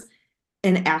Sprinkles is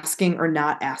and asking or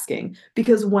not asking.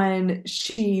 Because when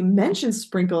she mentions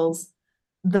Sprinkles,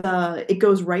 the it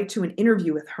goes right to an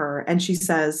interview with her, and she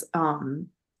says,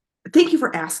 thank you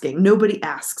for asking. Nobody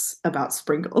asks about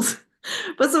Sprinkles.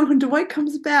 But so when Dwight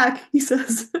comes back, he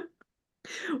says,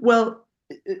 well,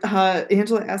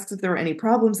 Angela asks if there were any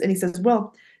problems, and he says,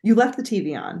 well, you left the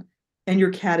TV on and your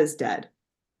cat is dead.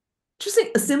 Just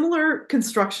a similar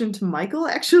construction to Michael,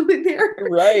 actually, there.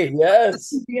 Right.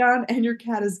 Yes. TV on and your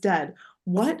cat is dead.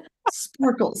 What?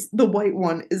 Sparkles, the white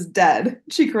one, is dead.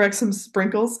 She corrects him,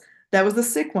 Sprinkles. That was the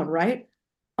sick one, right?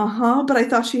 Uh-huh, but I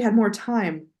thought she had more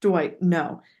time. Dwight,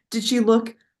 no. Did she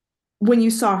look, when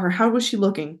you saw her, how was she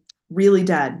looking? Really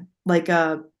dead. Like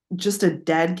just a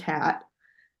dead cat.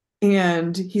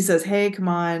 And he says, hey, come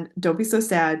on, don't be so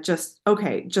sad. Just,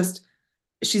 okay, just,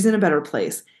 she's in a better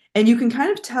place. And you can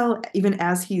kind of tell, even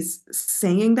as he's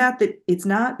saying that, that it's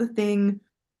not the thing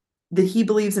that he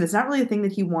believes in. It's not really a thing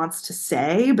that he wants to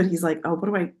say, but he's like, oh, what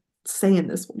do I say in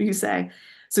this? What do you say?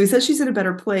 So he says she's in a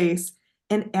better place.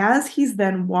 And as he's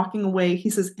then walking away, he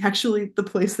says, actually, the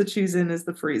place that she's in is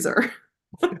the freezer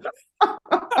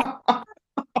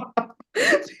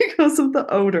because of the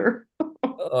odor.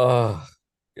 Oh,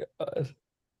 God.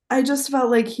 I just felt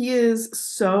like he is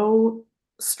so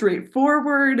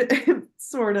straightforward,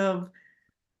 sort of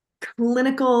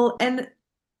clinical, and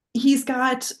he's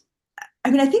got,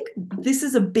 I mean, I think this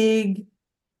is a big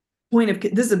point of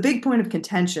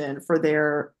contention for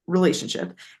their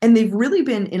relationship. And they've really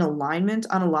been in alignment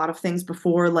on a lot of things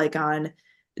before, like on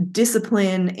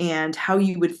discipline and how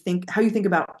you think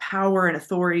about power and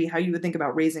authority, how you would think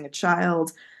about raising a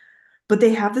child. But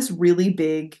they have this really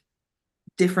big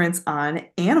difference on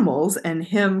animals, and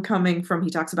him coming from, he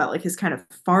talks about like his kind of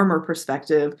farmer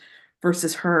perspective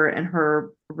versus her and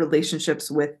her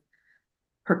relationships with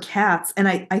her cats. And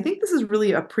I think this is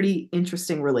really a pretty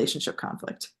interesting relationship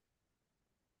conflict.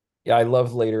 Yeah, I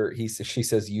love later she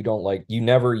says you don't like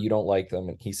them,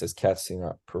 and he says cats do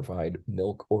not provide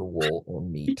milk or wool or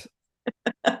meat.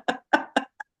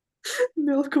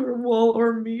 Milk or wool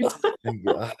or meat.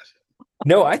 Yeah.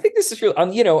 No, I think this is real. On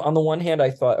the one hand, I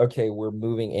thought, okay, we're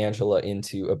moving Angela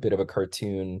into a bit of a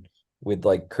cartoon with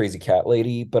like crazy cat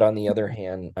lady, but on the other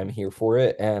hand, I'm here for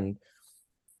it.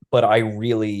 But I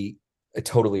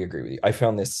totally agree with you. I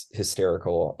found this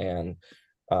hysterical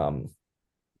um,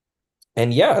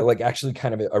 and yeah, like actually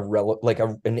kind of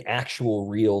an actual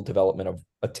real development of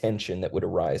a tension that would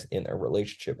arise in their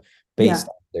relationship Yeah. based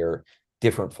on their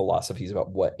different philosophies about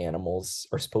what animals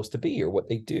are supposed to be or what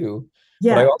they do.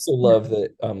 But I Yeah. also Yeah. love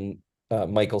that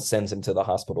Michael sends him to the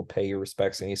hospital, pay your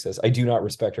respects, and he says, I do not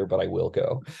respect her, but I will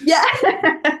go.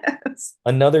 Yes.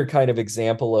 Another kind of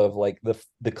example of like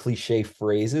the cliche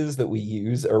phrases that we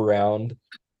use around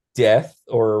death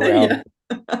or around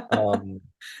Yeah. um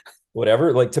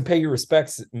whatever. Like to pay your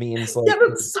respects means Yeah, like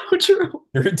that's so true.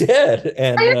 you're dead. I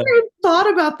And hadn't even thought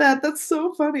about that. That's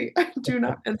so funny. I do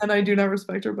not, and then I do not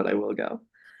respect her, but I will go.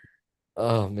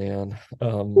 oh man.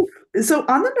 So,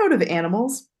 on the note of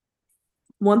animals,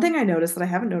 one thing I noticed that I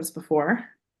haven't noticed before,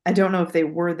 I don't know if they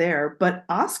were there, but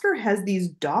Oscar has these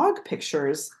dog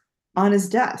pictures on his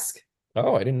desk.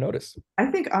 Oh, I didn't notice. I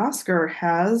think Oscar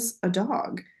has a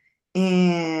dog.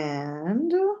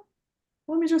 And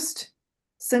let me just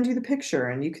send you the picture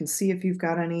and you can see if you've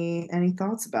got any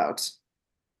thoughts about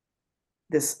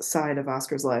this side of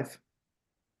Oscar's life.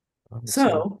 I'm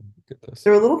excited So, to get this.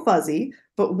 they're a little fuzzy,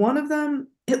 but one of them,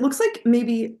 it looks like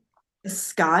maybe a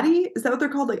Scotty. Is that what they're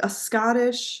called? Like a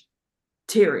Scottish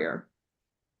Terrier,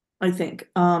 I think.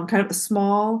 Kind of a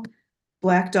small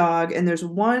black dog. And there's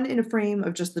one in a frame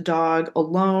of just the dog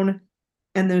alone.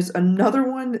 And there's another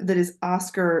one that is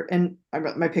Oscar. And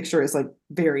my picture is like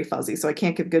very fuzzy, so I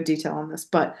can't give good detail on this,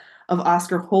 but of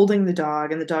Oscar holding the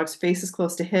dog, and the dog's face is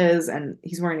close to his, and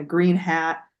he's wearing a green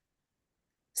hat.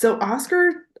 So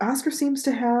Oscar seems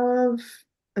to have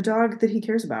a dog that he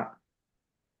cares about.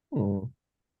 Hmm.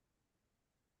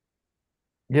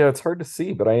 Yeah, it's hard to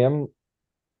see, but I am.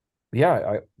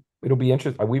 Yeah, it'll be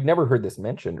interesting. We've never heard this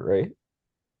mentioned, right?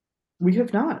 We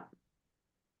have not.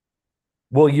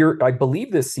 Well, I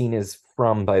believe this scene is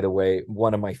from, by the way,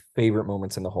 one of my favorite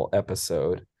moments in the whole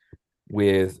episode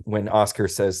with when Oscar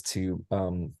says to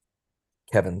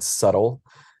Kevin subtle.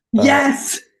 Uh,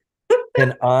 Yes.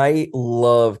 and I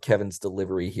love Kevin's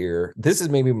delivery here. This is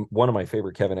maybe one of my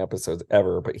favorite Kevin episodes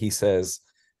ever, but he says,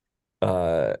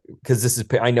 because this is,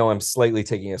 I know I'm slightly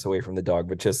taking us away from the dog,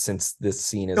 but just since this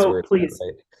scene is Oh, where it's at, please.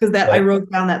 right? Because that I But wrote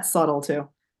down that subtle too.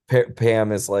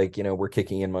 Pam is like, we're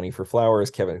kicking in money for flowers.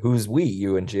 Kevin, who's we?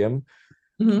 You and Jim?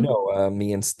 Hmm. No,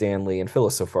 me and Stanley and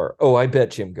Phyllis so far. Oh, I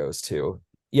bet Jim goes too.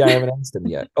 Yeah, I haven't asked him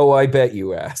yet. Oh, I bet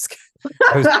you ask.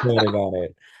 I was planning on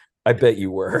it. I bet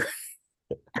you were.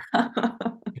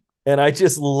 And I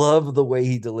just love the way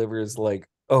he delivers like,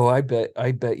 oh, I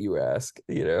bet you ask,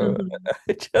 Mhm.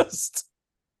 I just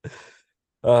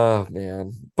oh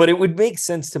man. But it would make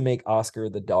sense to make Oscar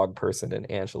the dog person and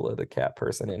Angela the cat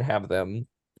person and have them,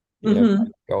 kind Hmm. of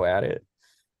go at it.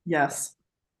 Yes.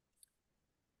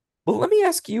 But let me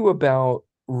ask you about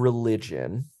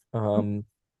religion.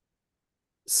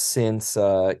 Since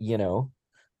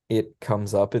it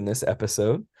comes up in this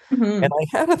episode. And Hmm. I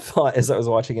had a thought as I was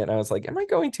watching it, and I was like, am I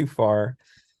going too far?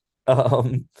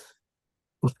 Um,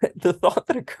 the thought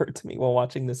that occurred to me while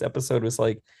watching this episode was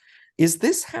like, is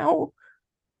this how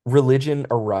religion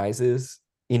arises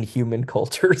in human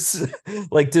cultures?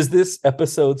 Like, does this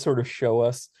episode sort of show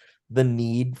us the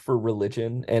need for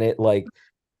religion? And it like,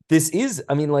 this is,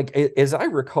 I mean, like, as I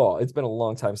recall, it's been a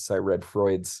long time since I read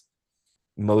Freud's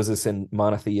Moses and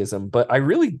monotheism, but I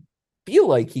really feel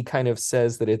like he kind of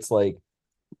says that it's like,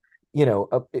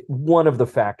 one of the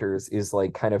factors is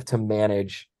like kind of to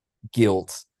manage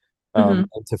guilt, Hmm.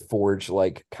 and to forge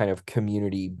like kind of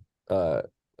community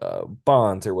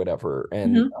bonds or whatever.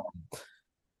 And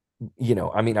Hmm.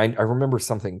 I mean, I remember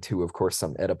something too, of course,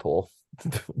 some Oedipal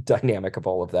dynamic of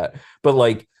all of that. But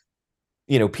like,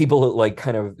 people that like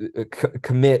kind of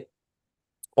commit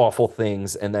awful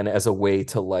things and then as a way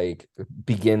to like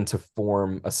begin to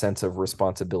form a sense of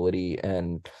responsibility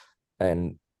and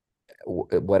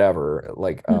whatever,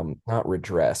 like not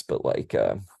redress, but like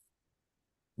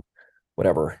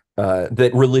whatever,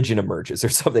 that religion emerges or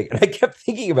something. And I kept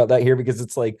thinking about that here because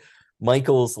it's like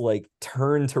Michael's like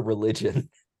turn to religion.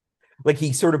 Like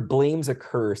he sort of blames a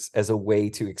curse as a way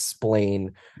to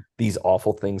explain these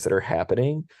awful things that are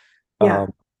happening. Yeah.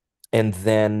 Um, and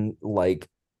then like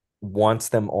wants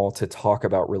them all to talk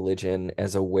about religion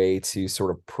as a way to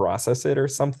sort of process it or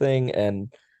something.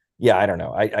 And yeah, I don't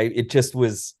know. It just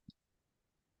was,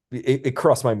 it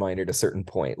crossed my mind at a certain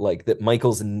point, like that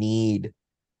Michael's need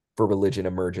for religion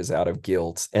emerges out of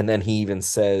guilt. And then he even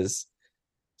says,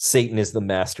 Satan is the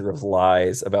master of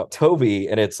lies about Toby.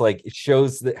 And it's like, it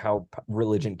shows that how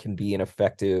religion can be an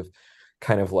effective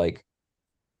kind of like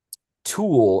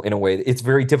tool in a way that it's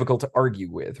very difficult to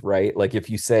argue with, right? Like if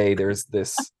you say there's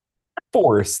this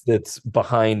force that's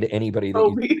behind anybody that you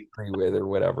Toby. agree with or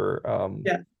whatever.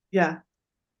 Yeah. Yeah.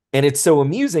 And it's so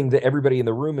amusing that everybody in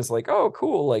the room is like, "Oh,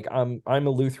 cool! Like I'm a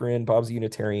Lutheran, Bob's a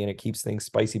Unitarian. It keeps things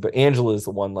spicy." But Angela is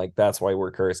the one like that's why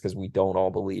we're cursed because we don't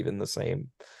all believe in the same.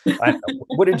 I don't know.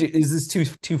 What did you? Is this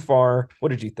too far? What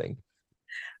did you think?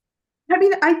 I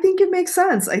mean, I think it makes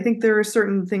sense. I think there are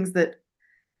certain things that,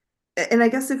 and I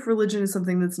guess if religion is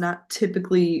something that's not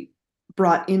typically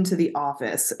brought into the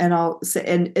office, and I'll say,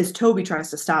 and as Toby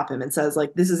tries to stop him and says,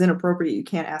 like, this is inappropriate, you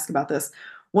can't ask about this.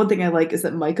 One thing I like is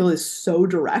that Michael is so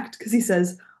direct because he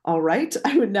says, all right,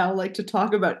 I would now like to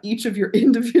talk about each of your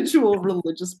individual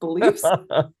religious beliefs.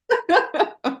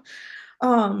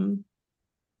 um,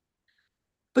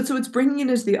 but so it's bringing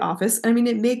it into the office. I mean,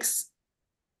 it makes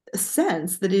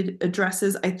sense that it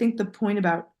addresses, I think, the point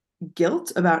about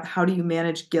guilt, about how do you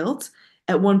manage guilt.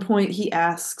 At one point, he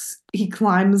asks, he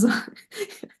climbs,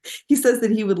 he says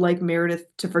that he would like Meredith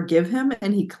to forgive him,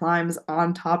 and he climbs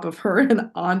on top of her and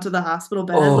onto the hospital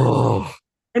bed. Like, Oh,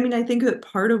 I mean, I think that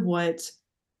part of what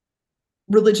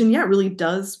religion, yeah, really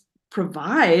does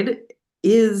provide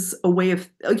is a way of,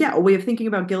 yeah, a way of thinking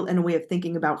about guilt and a way of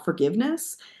thinking about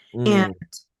forgiveness. And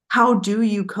mm, how do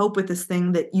you cope with this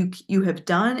thing that you have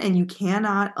done and you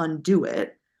cannot undo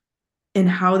it? And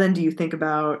how then do you think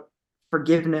about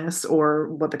forgiveness or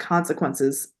what the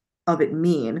consequences of it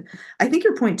mean? I think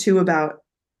your point too about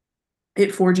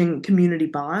it forging community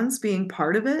bonds being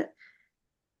part of it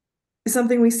is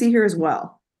something we see here as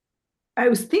well. I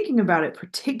was thinking about it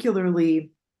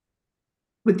particularly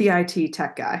with the IT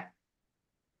tech guy.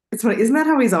 It's funny, isn't that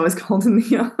how he's always called in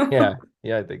the yeah,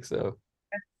 yeah, I think so.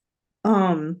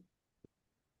 um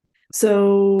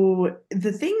So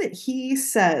the thing that he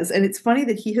says, and it's funny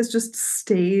that he has just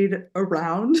stayed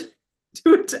around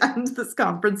to attend this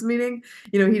conference meeting.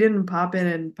 He didn't pop in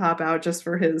and pop out just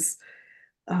for his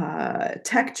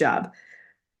tech job.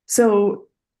 So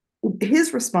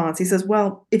his response, he says,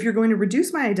 well, if you're going to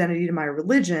reduce my identity to my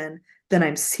religion, then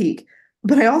I'm Sikh.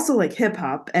 But I also like hip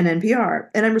hop and NPR,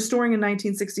 and I'm restoring a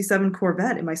 1967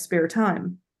 Corvette in my spare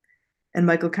time. And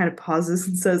Michael kind of pauses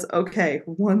and says, okay,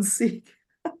 one Sikh.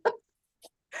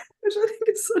 Which I think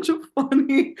is such a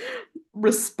funny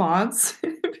response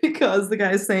because the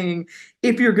guy's saying,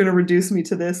 if you're going to reduce me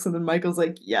to this, and then Michael's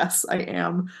like, yes, I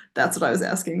am. That's what I was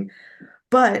asking.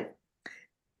 But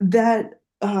that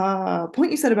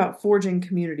point you said about forging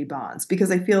community bonds, because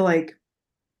I feel like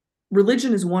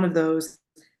religion is one of those.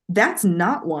 That's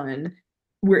not one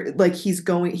where like he's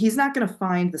not going to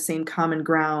find the same common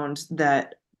ground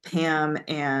that Pam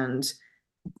and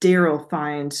Daryl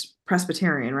find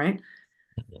Presbyterian, right?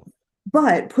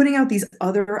 But putting out these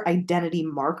other identity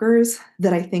markers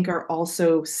that I think are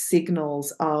also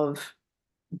signals of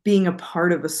being a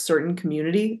part of a certain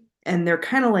community. And they're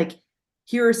kind of like,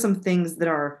 here are some things that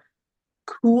are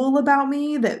cool about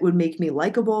me that would make me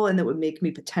likable and that would make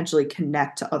me potentially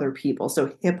connect to other people.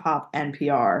 So hip hop,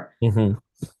 NPR, Hmm.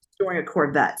 storing a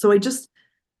Corvette. So I just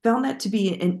found that to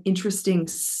be an interesting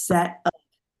set of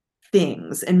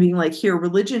things and being like, here,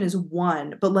 religion is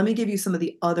one, but let me give you some of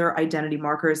the other identity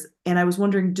markers. And I was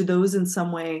wondering, do those in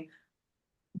some way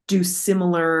do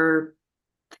similar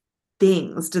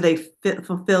things? Do they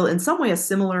fulfill in some way a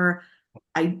similar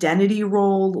identity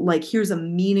role? Like, here's a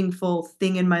meaningful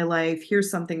thing in my life. Here's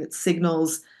something that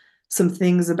signals some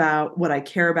things about what I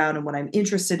care about and what I'm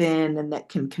interested in, and that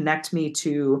can connect me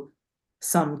to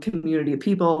some community of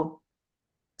people.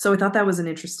 So I thought that was an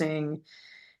interesting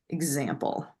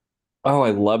example. Oh,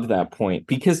 I love that point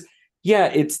because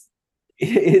yeah, it's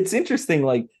interesting.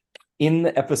 Like in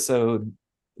the episode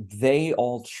they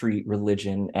all treat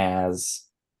religion as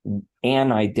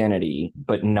an identity,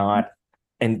 but not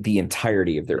and the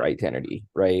entirety of their identity,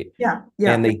 right? Yeah, And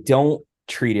yeah. they don't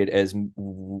treat it as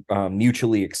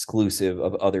mutually exclusive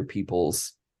of other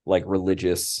people's like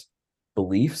religious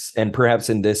beliefs. And perhaps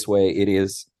in this way, it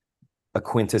is a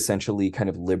quintessentially kind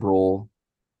of liberal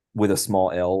with a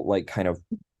small L, like kind of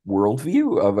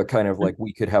worldview of a kind of like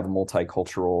we could have a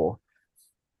multicultural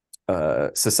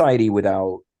society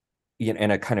without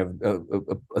and a kind of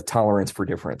a tolerance for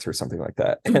difference or something like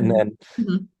that. And Mhm. then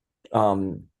Mhm.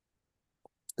 um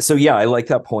so yeah, I like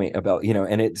that point about,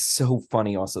 and it's so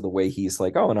funny also the way he's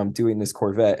like, oh, and I'm doing this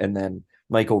Corvette, and then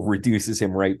Michael reduces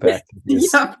him right back to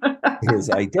his Yep. his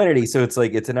identity. So it's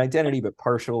like it's an identity, but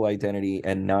partial identity,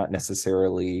 and not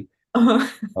necessarily Uh-huh.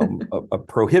 a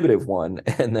prohibitive one.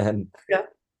 And then, Yeah.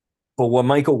 but what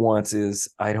Michael wants is,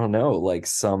 I don't know, like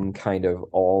some kind of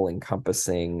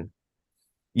all-encompassing.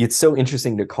 It's so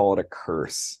interesting to call it a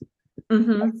curse, I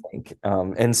Hmm. think.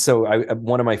 And so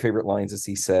one of my favorite lines is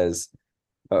he says,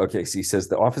 okay, so he says,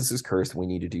 the office is cursed. We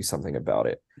need to do something about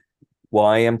it. Well,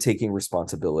 I am taking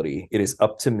responsibility. It is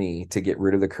up to me to get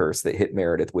rid of the curse that hit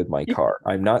Meredith with my car.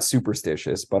 I'm not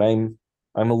superstitious, but I'm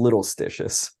a little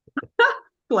stitious.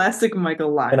 Classic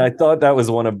Michael And I line. thought that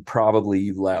was one of probably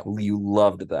you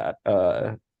loved that.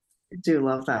 I do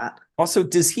love that. Also,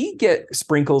 does he get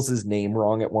Sprinkles' name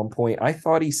wrong at one point? I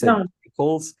thought he said No,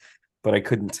 Sprinkles, but I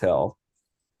couldn't tell.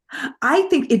 I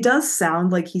think it does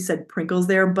sound like he said Prinkles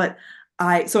there, but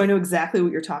so I know exactly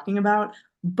what you're talking about,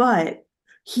 but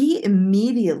he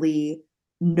immediately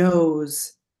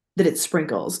knows that it's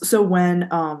Sprinkles. So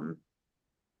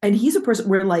and he's a person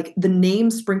where like the name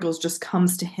Sprinkles just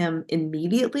comes to him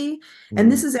immediately. And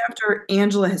Mm. this is after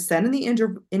Angela has said in the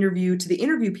interview to the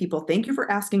interview people, thank you for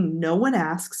asking. No one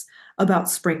asks about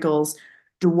Sprinkles.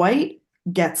 Dwight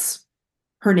gets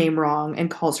her name wrong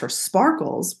and calls her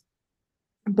Sparkles.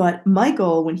 But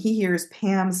Michael, when he hears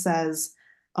Pam says,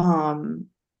 um,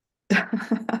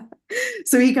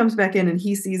 so he comes back in and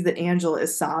he sees that Angela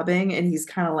is sobbing and he's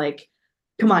kind of like,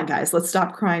 come on, guys, let's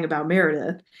stop crying about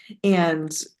Meredith.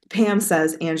 And Pam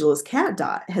says Angela's cat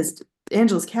died.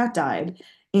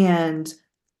 And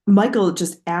Michael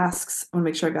just asks, I want to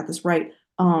make sure I got this right.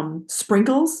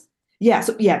 Sprinkles? Yeah,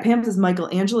 so yeah, Pam says Michael,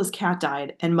 Angela's cat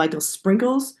died, and Michael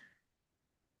Sprinkles.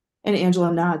 And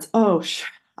Angela nods. Oh,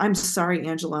 I'm sorry,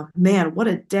 Angela. Man, what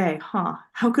a day, huh?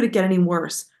 How could it get any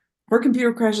worse? Her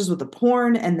computer crashes with the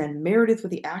porn, and then Meredith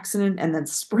with the accident, and then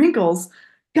Sprinkles.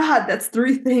 God, that's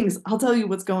three things. I'll tell you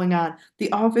what's going on.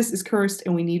 The office is cursed,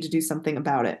 and we need to do something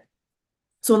about it.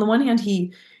 So, on the one hand,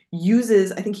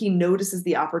 I think he notices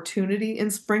the opportunity in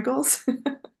Sprinkles,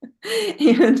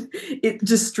 and it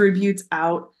distributes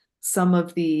out some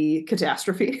of the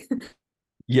catastrophe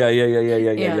Yeah, yeah, yeah, yeah,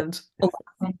 yeah, yeah, yeah. and allow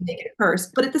him to make it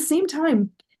curse. But at the same time,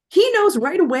 he knows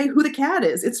right away who the cat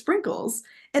is. It's Sprinkles.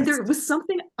 And That's there was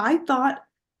something I thought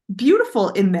beautiful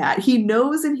in that. He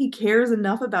knows and he cares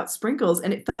enough about Sprinkles.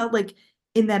 And it felt like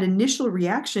in that initial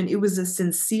reaction, it was a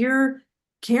sincere,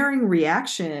 caring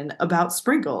reaction about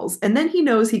Sprinkles. And then he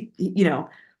knows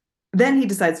then he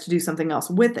decides to do something else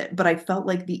with it. But I felt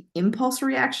like the impulse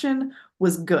reaction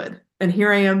was good. And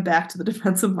here I am back to the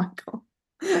defense of Michael.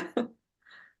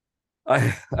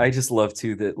 I just love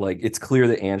too that like it's clear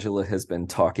that Angela has been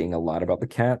talking a lot about the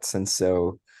cats, and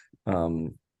so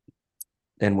um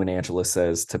and when Angela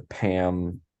says to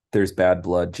Pam, there's bad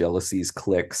blood, jealousy's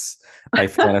clicks, I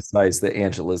fantasize that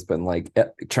Angela's been like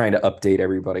trying to update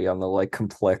everybody on the like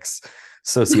complex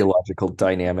sociological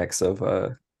dynamics of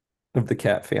the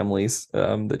cat families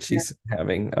that Yeah. she's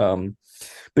having.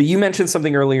 But you mentioned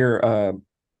something earlier,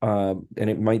 and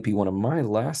it might be one of my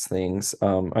last things.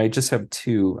 I just have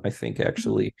two, I think,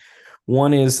 actually.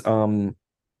 One is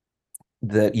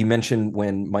that you mentioned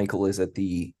when Michael is at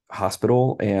the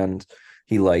hospital and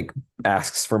he like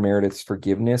asks for Meredith's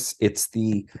forgiveness. It's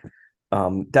the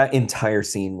that entire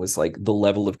scene was like the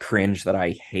level of cringe that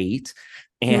I hate.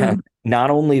 And Mm. not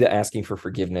only the asking for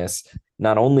forgiveness,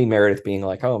 not only Meredith being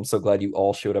like, oh, I'm so glad you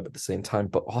all showed up at the same time,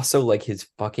 but also like his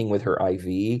fucking with her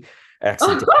IV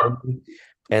accidentally.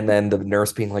 And then the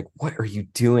nurse being like, what are you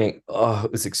doing? Oh,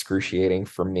 it was excruciating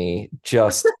for me,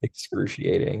 just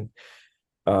excruciating.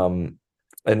 Um,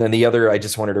 and then the other, I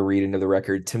just wanted to read into the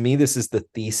record. To me, this is the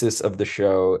thesis of the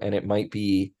show, and it might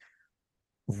be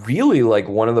really like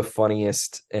one of the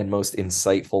funniest and most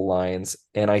insightful lines.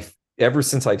 And ever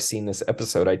since I've seen this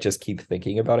episode, I just keep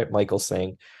thinking about it. Michael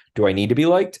saying, do I need to be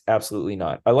liked? Absolutely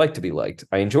not. I like to be liked.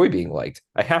 I enjoy being liked.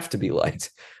 I have to be liked,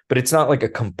 but it's not like a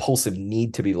compulsive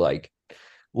need to be liked,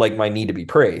 like my need to be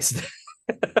praised.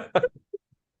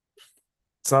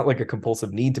 It's not like a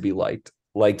compulsive need to be liked.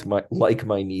 like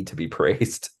my need to be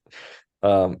praised.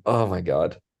 Oh my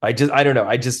God. I don't know.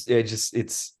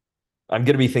 It's I'm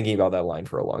gonna be thinking about that line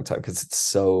for a long time because it's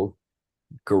so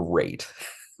great.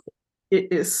 It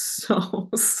is so,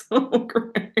 so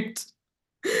great.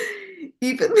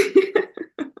 Even the,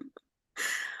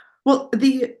 well,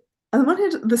 the on the one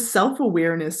hand, the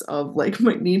self-awareness of like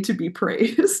might need to be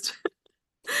praised.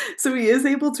 So he is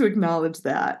able to acknowledge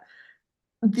that.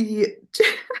 The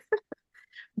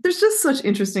there's just such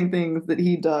interesting things that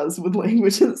he does with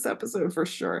language in this episode for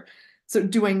sure. So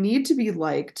do I need to be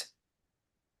liked?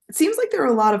 It seems like there are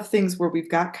a lot of things where we've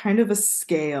got kind of a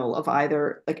scale of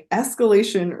either like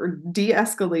escalation or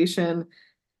de-escalation.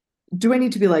 Do I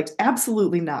need to be liked?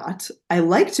 Absolutely not. I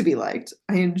like to be liked.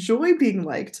 I enjoy being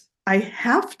liked. I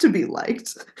have to be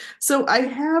liked. So I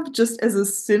have just as a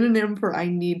synonym for I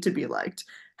need to be liked.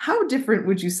 How different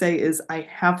would you say is I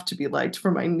have to be liked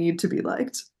from I need to be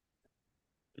liked?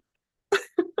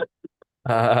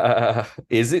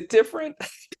 Is it different?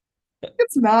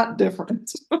 It's not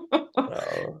different.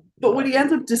 No, But what no. he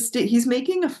ends up he's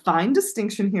making a fine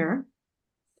distinction here,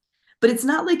 but it's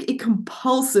not like a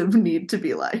compulsive need to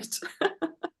be liked,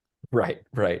 Right,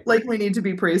 right. like we need to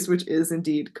be praised, which is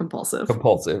indeed compulsive.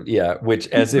 Compulsive, yeah, which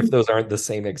as if those aren't the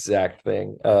same exact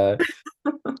thing.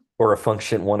 Or a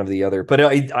function one of the other. But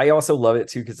I also love it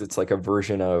too because it's like a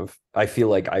version of I feel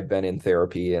like I've been in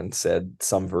therapy and said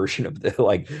some version of the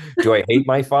like, do I hate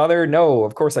my father? No,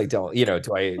 of course I don't. You know,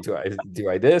 do I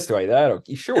this? Do I that?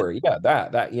 Okay, sure, yeah,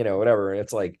 that whatever. And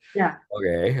it's like, Yeah.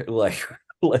 okay, like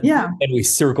Yeah. and we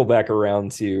circle back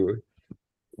around to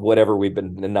whatever we've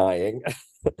been denying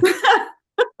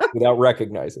without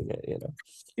recognizing it.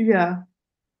 Yeah.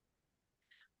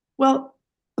 Well,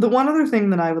 the one other thing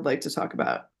that I would like to talk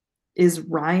about is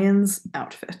Ryan's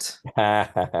outfit.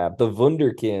 The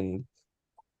Wunderkind.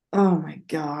 Oh my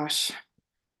gosh.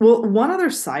 Well, one other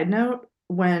side note,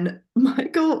 when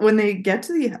they get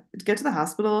to the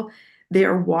hospital, they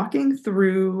are walking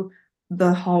through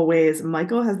the hallways.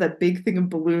 Michael has that big thing of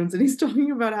balloons and he's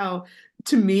talking about how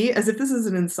to me, as if this is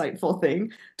an insightful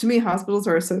thing, to me hospitals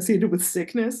are associated with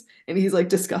sickness and he's like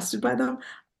disgusted by them.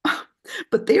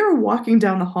 But they are walking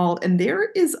down the hall and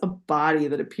there is a body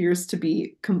that appears to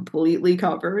be completely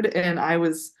covered and I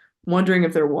was wondering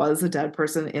if there was a dead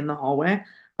person in the hallway.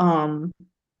 Um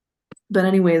but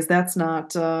anyways, that's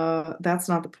not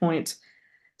the point.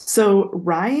 So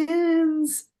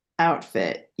Ryan's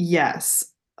outfit, yes.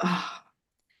 Ugh.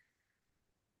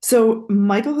 So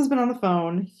Michael has been on the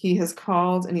phone. He has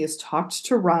called and he has talked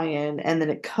to Ryan, and then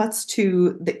it cuts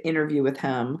to the interview with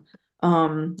him.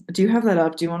 Do you have that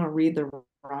up? Do you want to read the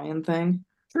Ryan thing?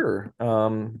 Sure.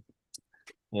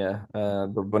 Yeah,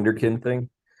 the Wunderkind thing.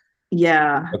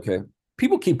 Yeah. Okay.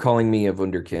 People keep calling me a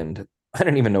Wunderkind. I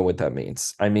don't even know what that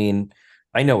means. I mean,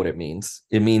 I know what it means.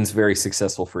 It means very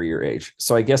successful for your age.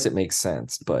 So I guess it makes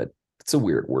sense, but it's a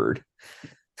weird word.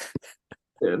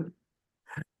 Dude,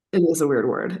 it is a weird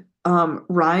word.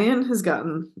 Ryan has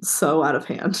gotten so out of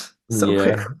hand so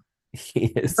quick. Yeah, he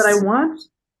But is.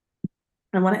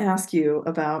 I want to ask you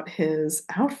about his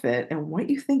outfit and what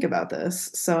you think about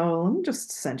this. So let me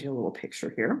just send you a little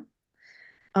picture here.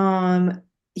 Um,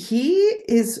 he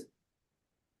is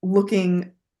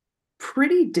looking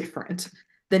pretty different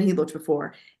than he looked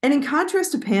before. And in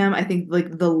contrast to Pam, I think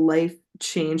like the life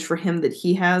change for him that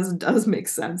he has does make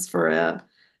sense for a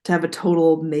to have a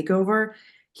total makeover.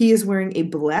 He is wearing a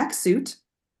black suit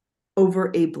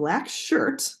over a black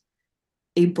shirt,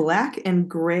 a black and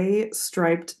gray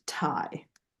striped tie.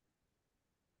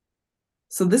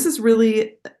 So this is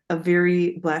really a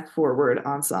very black forward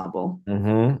ensemble.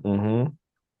 Mm-hmm.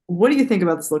 What do you think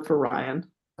about this look for Ryan?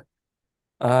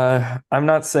 I'm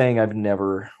not saying I've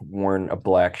never worn a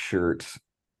black shirt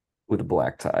with a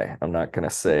black tie. I'm not gonna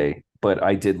say, but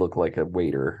I did look like a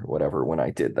waiter, whatever, when I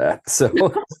did that. So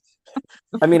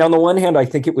I mean, on the one hand, I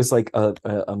think it was like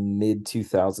a mid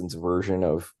 2000s version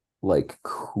of like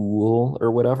cool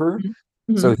or whatever.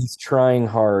 So Mhm. he's trying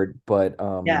hard,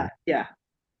 Yeah, yeah.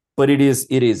 but it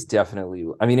is definitely,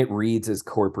 I mean, it reads as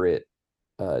corporate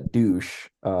douche.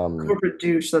 Corporate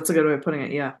douche. That's a good way of putting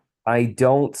it. Yeah. I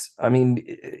mean,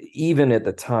 even at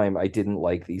the time, I didn't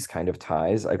like these kind of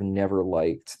ties. I've never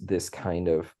liked this kind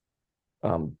of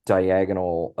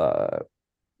diagonal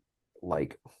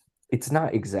like it's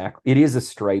not exact. It is a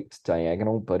striped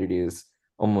diagonal, but it is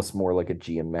almost more like a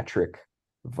geometric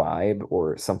vibe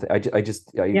or something. I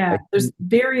Yeah. There's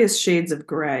various shades of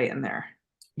gray in there.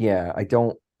 yeah, I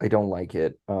don't like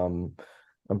it. I'm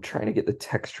trying to get the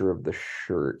texture of the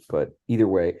shirt, but either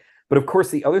way. But of course,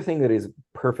 the other thing that is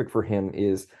perfect for him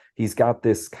is he's got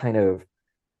this kind of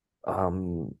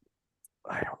um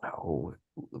I don't know,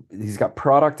 he's got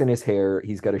product in his hair.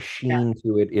 He's got a Yeah. sheen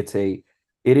to it.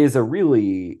 It is a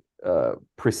really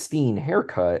pristine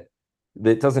haircut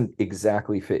that doesn't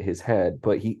exactly fit his head,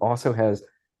 but he also has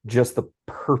just the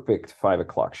perfect 5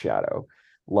 o'clock shadow.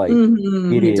 Like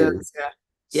it He is does. Yeah.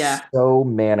 Yeah. so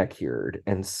manicured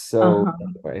and so Uh-huh.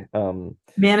 anyway,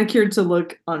 Manicured to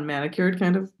look unmanicured,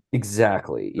 kind of.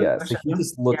 exactly. Like Yeah. the So he shadow.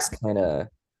 just looks Yeah. kind of,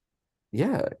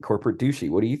 yeah, corporate douchey.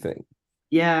 What do you think?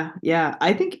 Yeah. Yeah.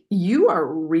 I think you are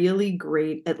really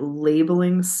great at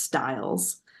labeling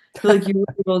styles. I feel like you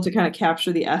were able to kind of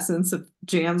capture the essence of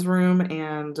Jan's room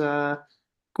and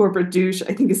corporate douche.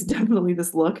 I think is definitely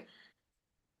this look.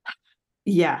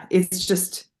 Yeah, it's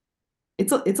just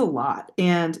it's a lot.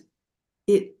 And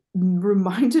it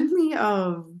reminded me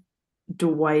of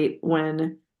Dwight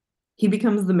when he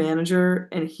becomes the manager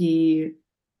and he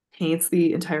paints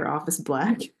the entire office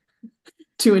black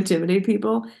to intimidate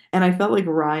people. And I felt like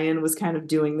Ryan was kind of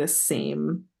doing a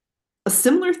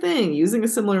similar thing, using a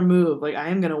similar move. Like, I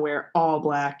am going to wear all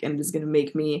black and it is going to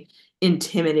make me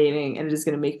intimidating and it is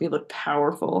going to make me look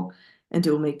powerful and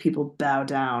it will make people bow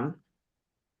down.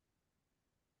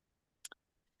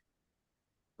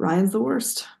 Ryan's the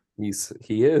worst.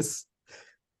 He is. Uh,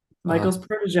 Michael's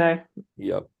protege.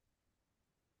 yep.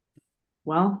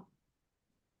 Well,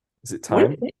 Is it what do you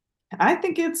time? think? I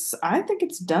think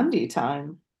it's Dundee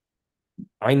time.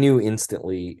 I knew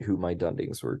instantly who my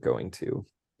Dundings were going to.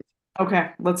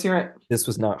 Okay, let's hear it. This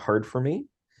was not hard for me.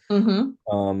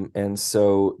 Mm-hmm. And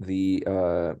so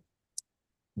the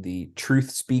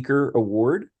Truth Speaker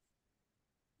Award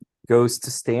goes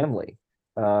to Stanley,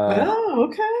 uh, Oh,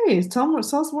 okay. Tell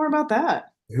us more about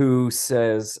that. who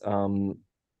says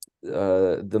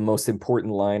the most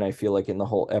important line I feel like in the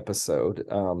whole episode,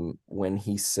 when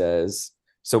he says,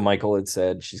 so Michael had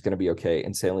said she's going to be okay,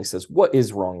 and Stanley says, "What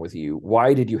is wrong with you?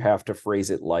 Why did you have to phrase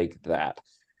it like that?"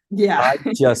 Yeah.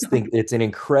 I just think it's an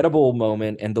incredible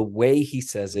moment, and the way he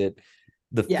says it,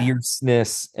 the Yeah.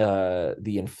 fierceness, the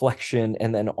inflection,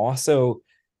 and then also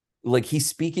like he's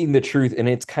speaking the truth, and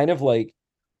it's kind of like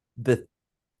the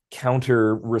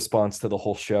counter response to the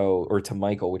whole show or to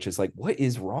Michael, which is like, "What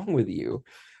is wrong with you?"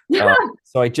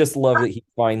 So I just love that he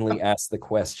finally asked the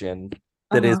question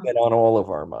that has Uh-huh. been on all of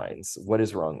our minds: "What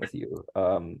is wrong with you?"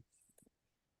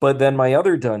 But then my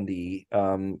other Dundee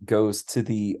goes to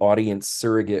the Audience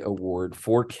Surrogate Award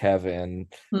for Kevin.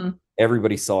 Hmm.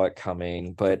 Everybody saw it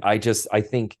coming, but I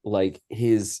think like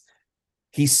he's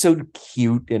so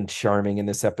cute and charming in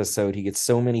this episode. He gets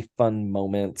so many fun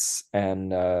moments,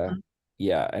 and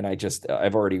yeah, and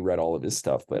I've already read all of his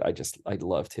stuff, but I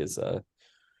loved his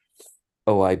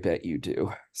oh, I bet you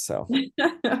do. So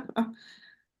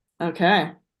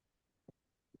Okay.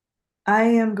 I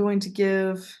am going to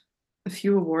give a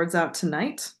few awards out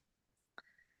tonight.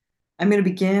 I'm going to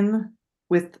begin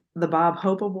with the Bob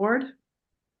Hope Award,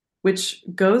 which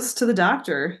goes to the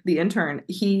doctor, the intern.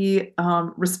 He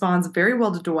responds very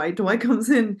well to Dwight. Dwight comes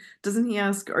in, doesn't he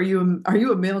ask, "Are you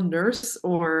a male nurse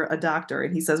or a doctor?"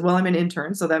 And he says, "Well, I'm an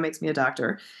intern, so that makes me a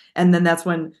doctor." And then that's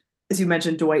when, as you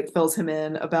mentioned, Dwight fills him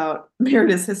in about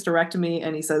Meredith's hysterectomy,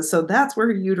 and he says, "So that's where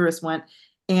her uterus went."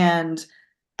 And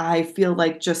I feel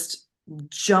like just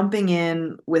jumping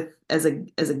in with as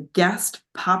a guest,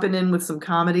 popping in with some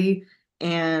comedy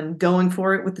and going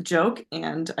for it with the joke,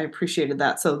 and I appreciated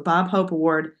that. So Bob Hope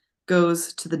Award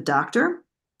goes to the doctor.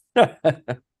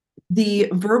 The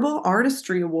Verbal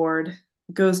Artistry Award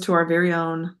goes to our very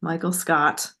own Michael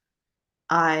Scott.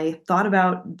 I thought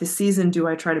about this season, do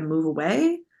I try to move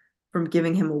away from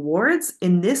giving him awards?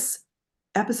 In this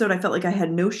episode, I felt like I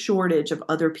had no shortage of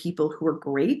other people who were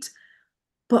great,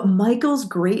 but Michael's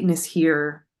greatness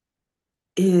here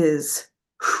is,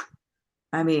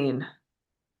 I mean,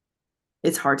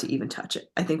 it's hard to even touch it.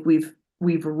 I think we've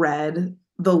read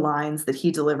the lines that he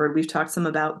delivered. We've talked some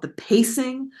about the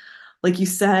pacing, like you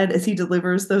said, as he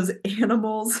delivers those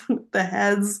animals with the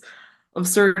heads of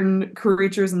certain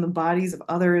creatures and the bodies of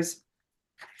others.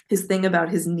 His thing about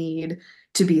his need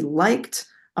to be liked.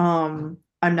 I'm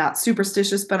not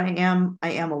superstitious, but I am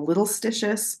a little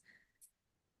stitious.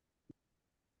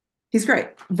 He's great.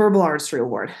 Verbal Artistry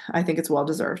Award. I think it's well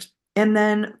deserved. And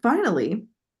then finally,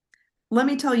 let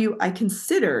me tell you, I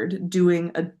considered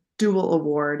doing a dual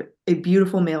award, a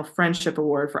Beautiful Male Friendship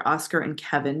Award for Oscar and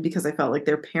Kevin, because I felt like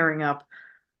their pairing up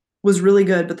was really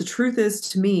good. But the truth is,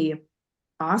 to me,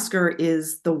 Oscar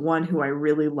is the one who I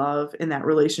really love in that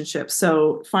relationship.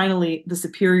 So finally, the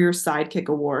Superior Sidekick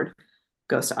Award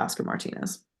goes to Oscar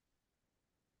Martinez.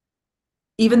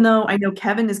 Even though I know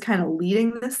Kevin is kind of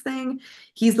leading this thing,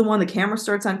 he's the one, the camera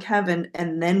starts on Kevin,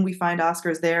 and then we find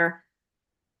Oscar's there.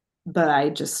 But I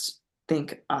just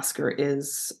think Oscar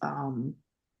is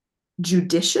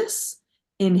judicious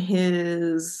in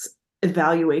his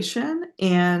evaluation,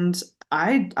 and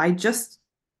I just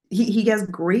he has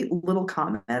great little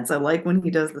comments. I like when he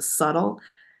does the subtle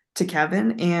to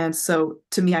Kevin, and so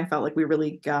to me, I felt like we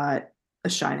really got a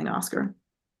shining Oscar.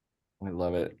 I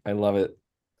love it. I love it.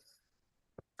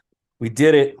 We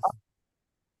did it.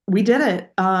 We did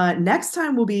it. Next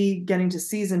time we'll be getting to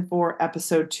season 4,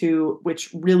 episode 2,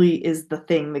 which really is the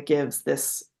thing that gives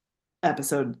this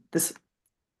episode, this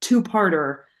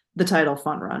two-parter, the title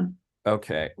Fun Run.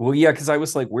 Okay. Well, yeah, because I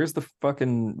was like, where's the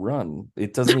fucking run?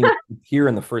 It doesn't even appear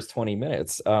in the first 20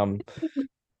 minutes.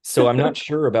 So I'm not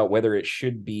sure about whether it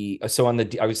should be. So on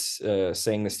I was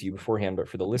saying this to you beforehand, but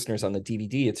for the listeners on the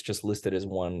DVD, it's just listed as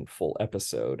one full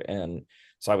episode. And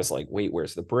so I was like, wait,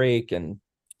 where's the break? And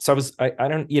so I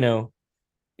don't,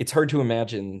 it's hard to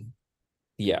imagine,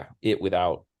 yeah, it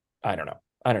without, I don't know.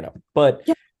 I don't know. But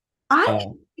Yeah, I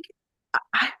uh,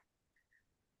 I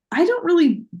I don't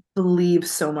really believe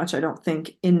so much, I don't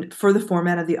think, in for the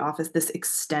format of The Office, this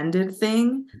extended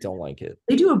thing. don't like it.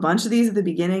 They do a bunch of these at the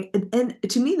beginning, and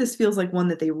to me, this feels like one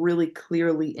that they really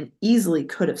clearly and easily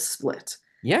could have split.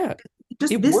 Yeah,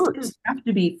 Just it this didn't works. have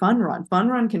to be Fun Run. Fun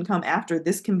Run can come after.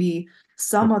 This can be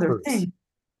some It other hurts. thing.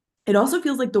 It also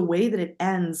feels like the way that it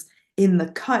ends in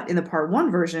the cut in the part one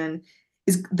version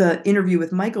is the interview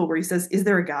with Michael, where he says, "Is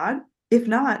there a God? If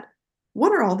not,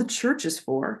 what are all the churches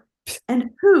for? And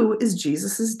who is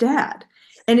Jesus's dad?"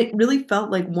 And it really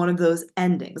felt like one of those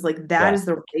endings. Like that Yeah, is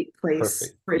the right place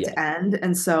perfect. for it Yeah. to end.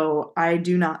 And so I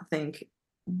do not think,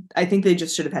 I think they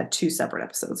just should have had two separate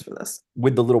episodes for this.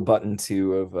 With the little button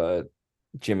too of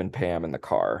Jim and Pam in the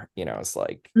car, it's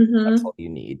like that's Hmm. all you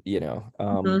need.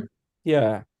 Hmm.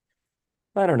 Yeah,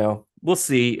 I don't know. We'll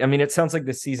see. I mean, it sounds like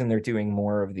this season they're doing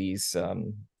more of these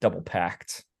double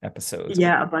packed episodes, which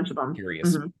Yeah, a I'm bunch of them.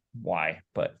 curious Hmm. why.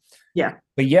 Yeah.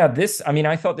 But yeah, I mean,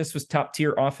 I thought this was top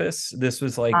tier Office. This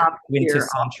was like Top tier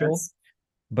quintessential. office.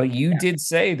 But you did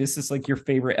say this is like your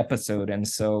favorite episode, and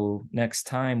so next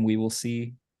time we will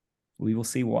see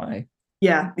why.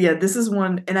 Yeah, yeah, this is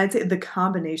one, and I'd say the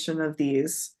combination of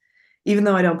these, even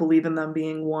though I don't believe in them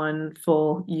being one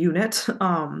full unit,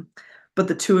 but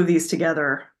the two of these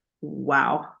together,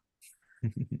 wow,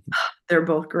 they're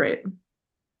both great.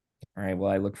 All right,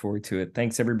 well, I look forward to it.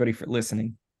 Thanks everybody for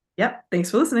listening. Yep, thanks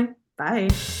for listening. Bye.